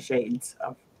 different shades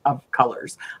of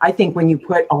colors. I think when you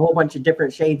put a whole bunch of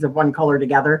different shades of one color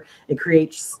together, it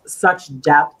creates such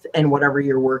depth in whatever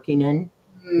you're working in.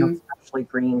 You know, especially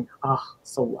green. Oh,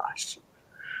 so lush.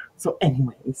 So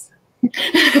anyways.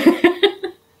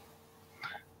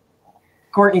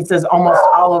 Courtney says almost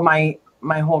all of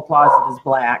my whole closet is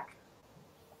black.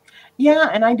 Yeah,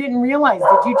 and I didn't realize.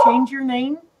 Did you change your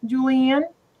name, Julianne?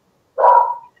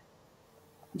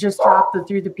 Just dropped the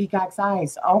Through the Peacock's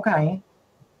Eyes. Okay.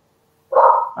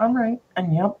 All right.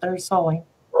 And yep, there's Sully.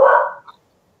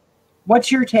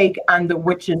 What's your take on the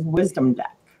Witch's Wisdom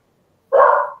deck?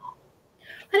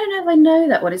 I don't know if I know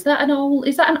that one. Is that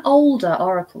an older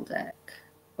Oracle deck?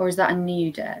 Or is that a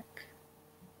new deck?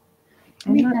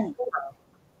 I'm not sure.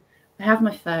 I have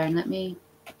my phone. Let me.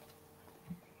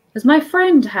 Because my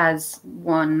friend has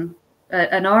one,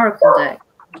 an Oracle deck,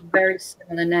 very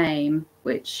similar name,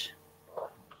 which.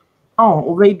 Oh,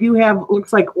 well, they do have,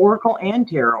 looks like Oracle and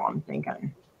Tarot, I'm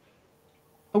thinking.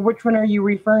 Which one are you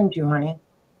referring to, honey?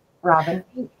 Robin?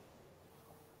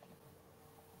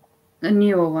 A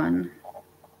newer one.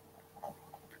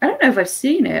 I don't know if I've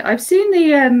seen it. I've seen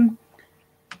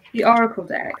the Oracle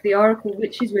deck, the Oracle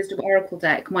Witch's Wisdom Oracle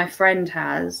deck my friend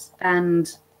has,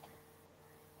 and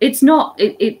it's not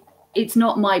it's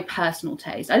not my personal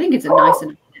taste. I think it's a nice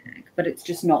enough deck, but it's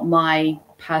just not my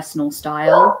personal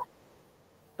style.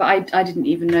 But I didn't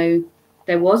even know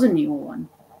there was a newer one.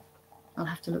 I'll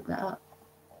have to look that up.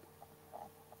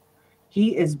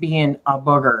 He is being a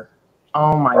booger.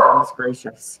 Oh my goodness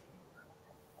gracious.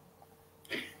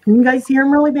 Can you guys hear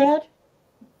him really bad?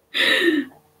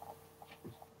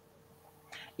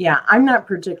 Yeah, I'm not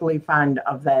particularly fond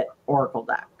of that Oracle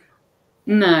deck.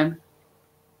 No.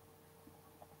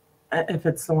 If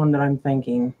it's the one that I'm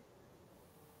thinking.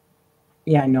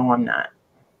 Yeah, no, I'm not.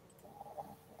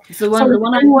 It's the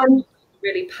one I want,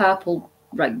 really purple,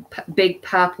 like big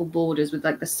purple borders with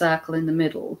like the circle in the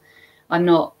middle. I'm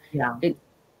not. Yeah.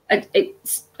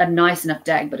 It's a nice enough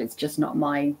deck, but it's just not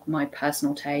my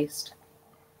personal taste.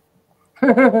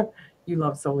 You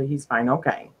love Sully. He's fine.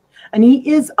 Okay. And he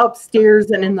is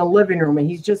upstairs and in the living room, and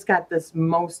he's just got this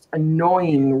most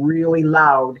annoying, really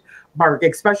loud bark,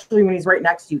 especially when he's right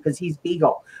next to you, because he's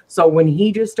Beagle. So when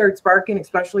he just starts barking,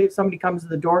 especially if somebody comes to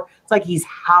the door, it's like he's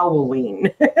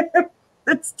howling.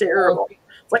 It's terrible.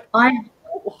 It's like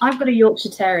I've got a Yorkshire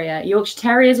Terrier. Yorkshire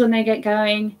Terriers, when they get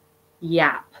going,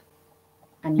 yap.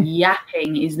 And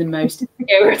yapping is the most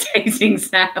irritating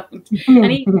sound. And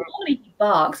when he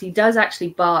barks, he does actually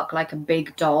bark like a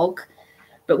big dog.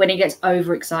 But when he gets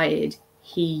overexcited,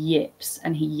 he yips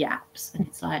and he yaps. And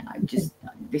it's like,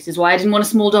 this is why I didn't want a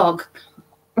small dog.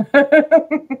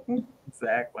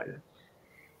 Exactly.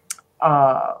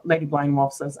 Lady Blind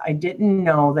Wolf says, I didn't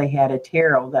know they had a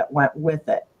tarot that went with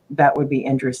it. That would be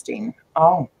interesting.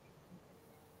 Oh.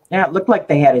 Yeah, it looked like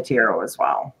they had a tarot as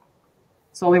well.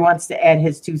 So he wants to add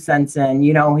his 2 cents in.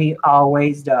 You know, he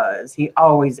always does. He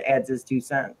always adds his 2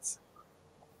 cents.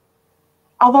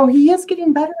 Although he is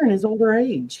getting better in his older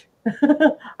age.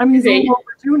 I mean, he's a little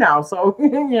over 2 now, so,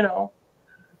 you know.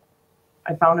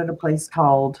 I found at a place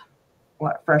called,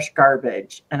 Fresh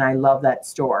Garbage, and I love that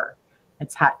store.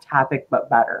 It's Hot Topic, but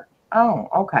better. Oh,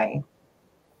 okay.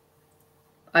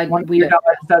 One of your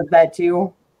dogs does that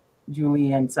too,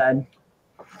 Julianne said.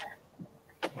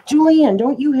 Julianne,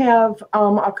 don't you have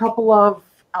a couple of,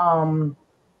 are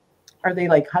they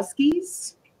like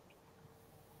Huskies?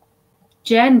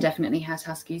 Jen definitely has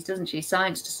Huskies, doesn't she?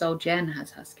 Science to Soul Jen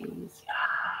has Huskies.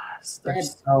 Yes, they're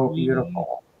so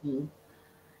beautiful.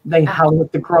 They howl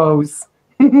with the crows.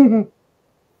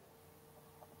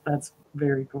 That's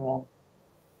very cool.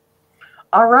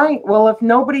 All right. Well, if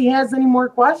nobody has any more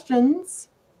questions,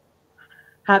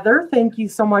 Heather, thank you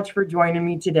so much for joining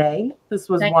me today. This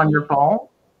was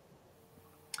wonderful.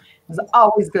 It was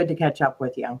always good to catch up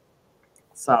with you.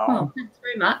 So, thanks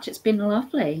very much. It's been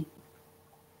lovely.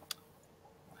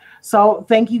 So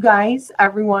thank you guys,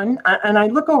 everyone. And I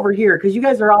look over here because you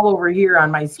guys are all over here on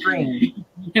my screen.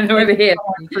 Over here.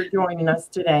 Thank you for joining us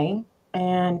today.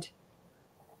 And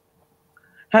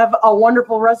have a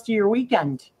wonderful rest of your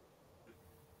weekend.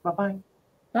 Bye-bye.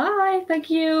 Bye.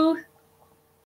 Thank you.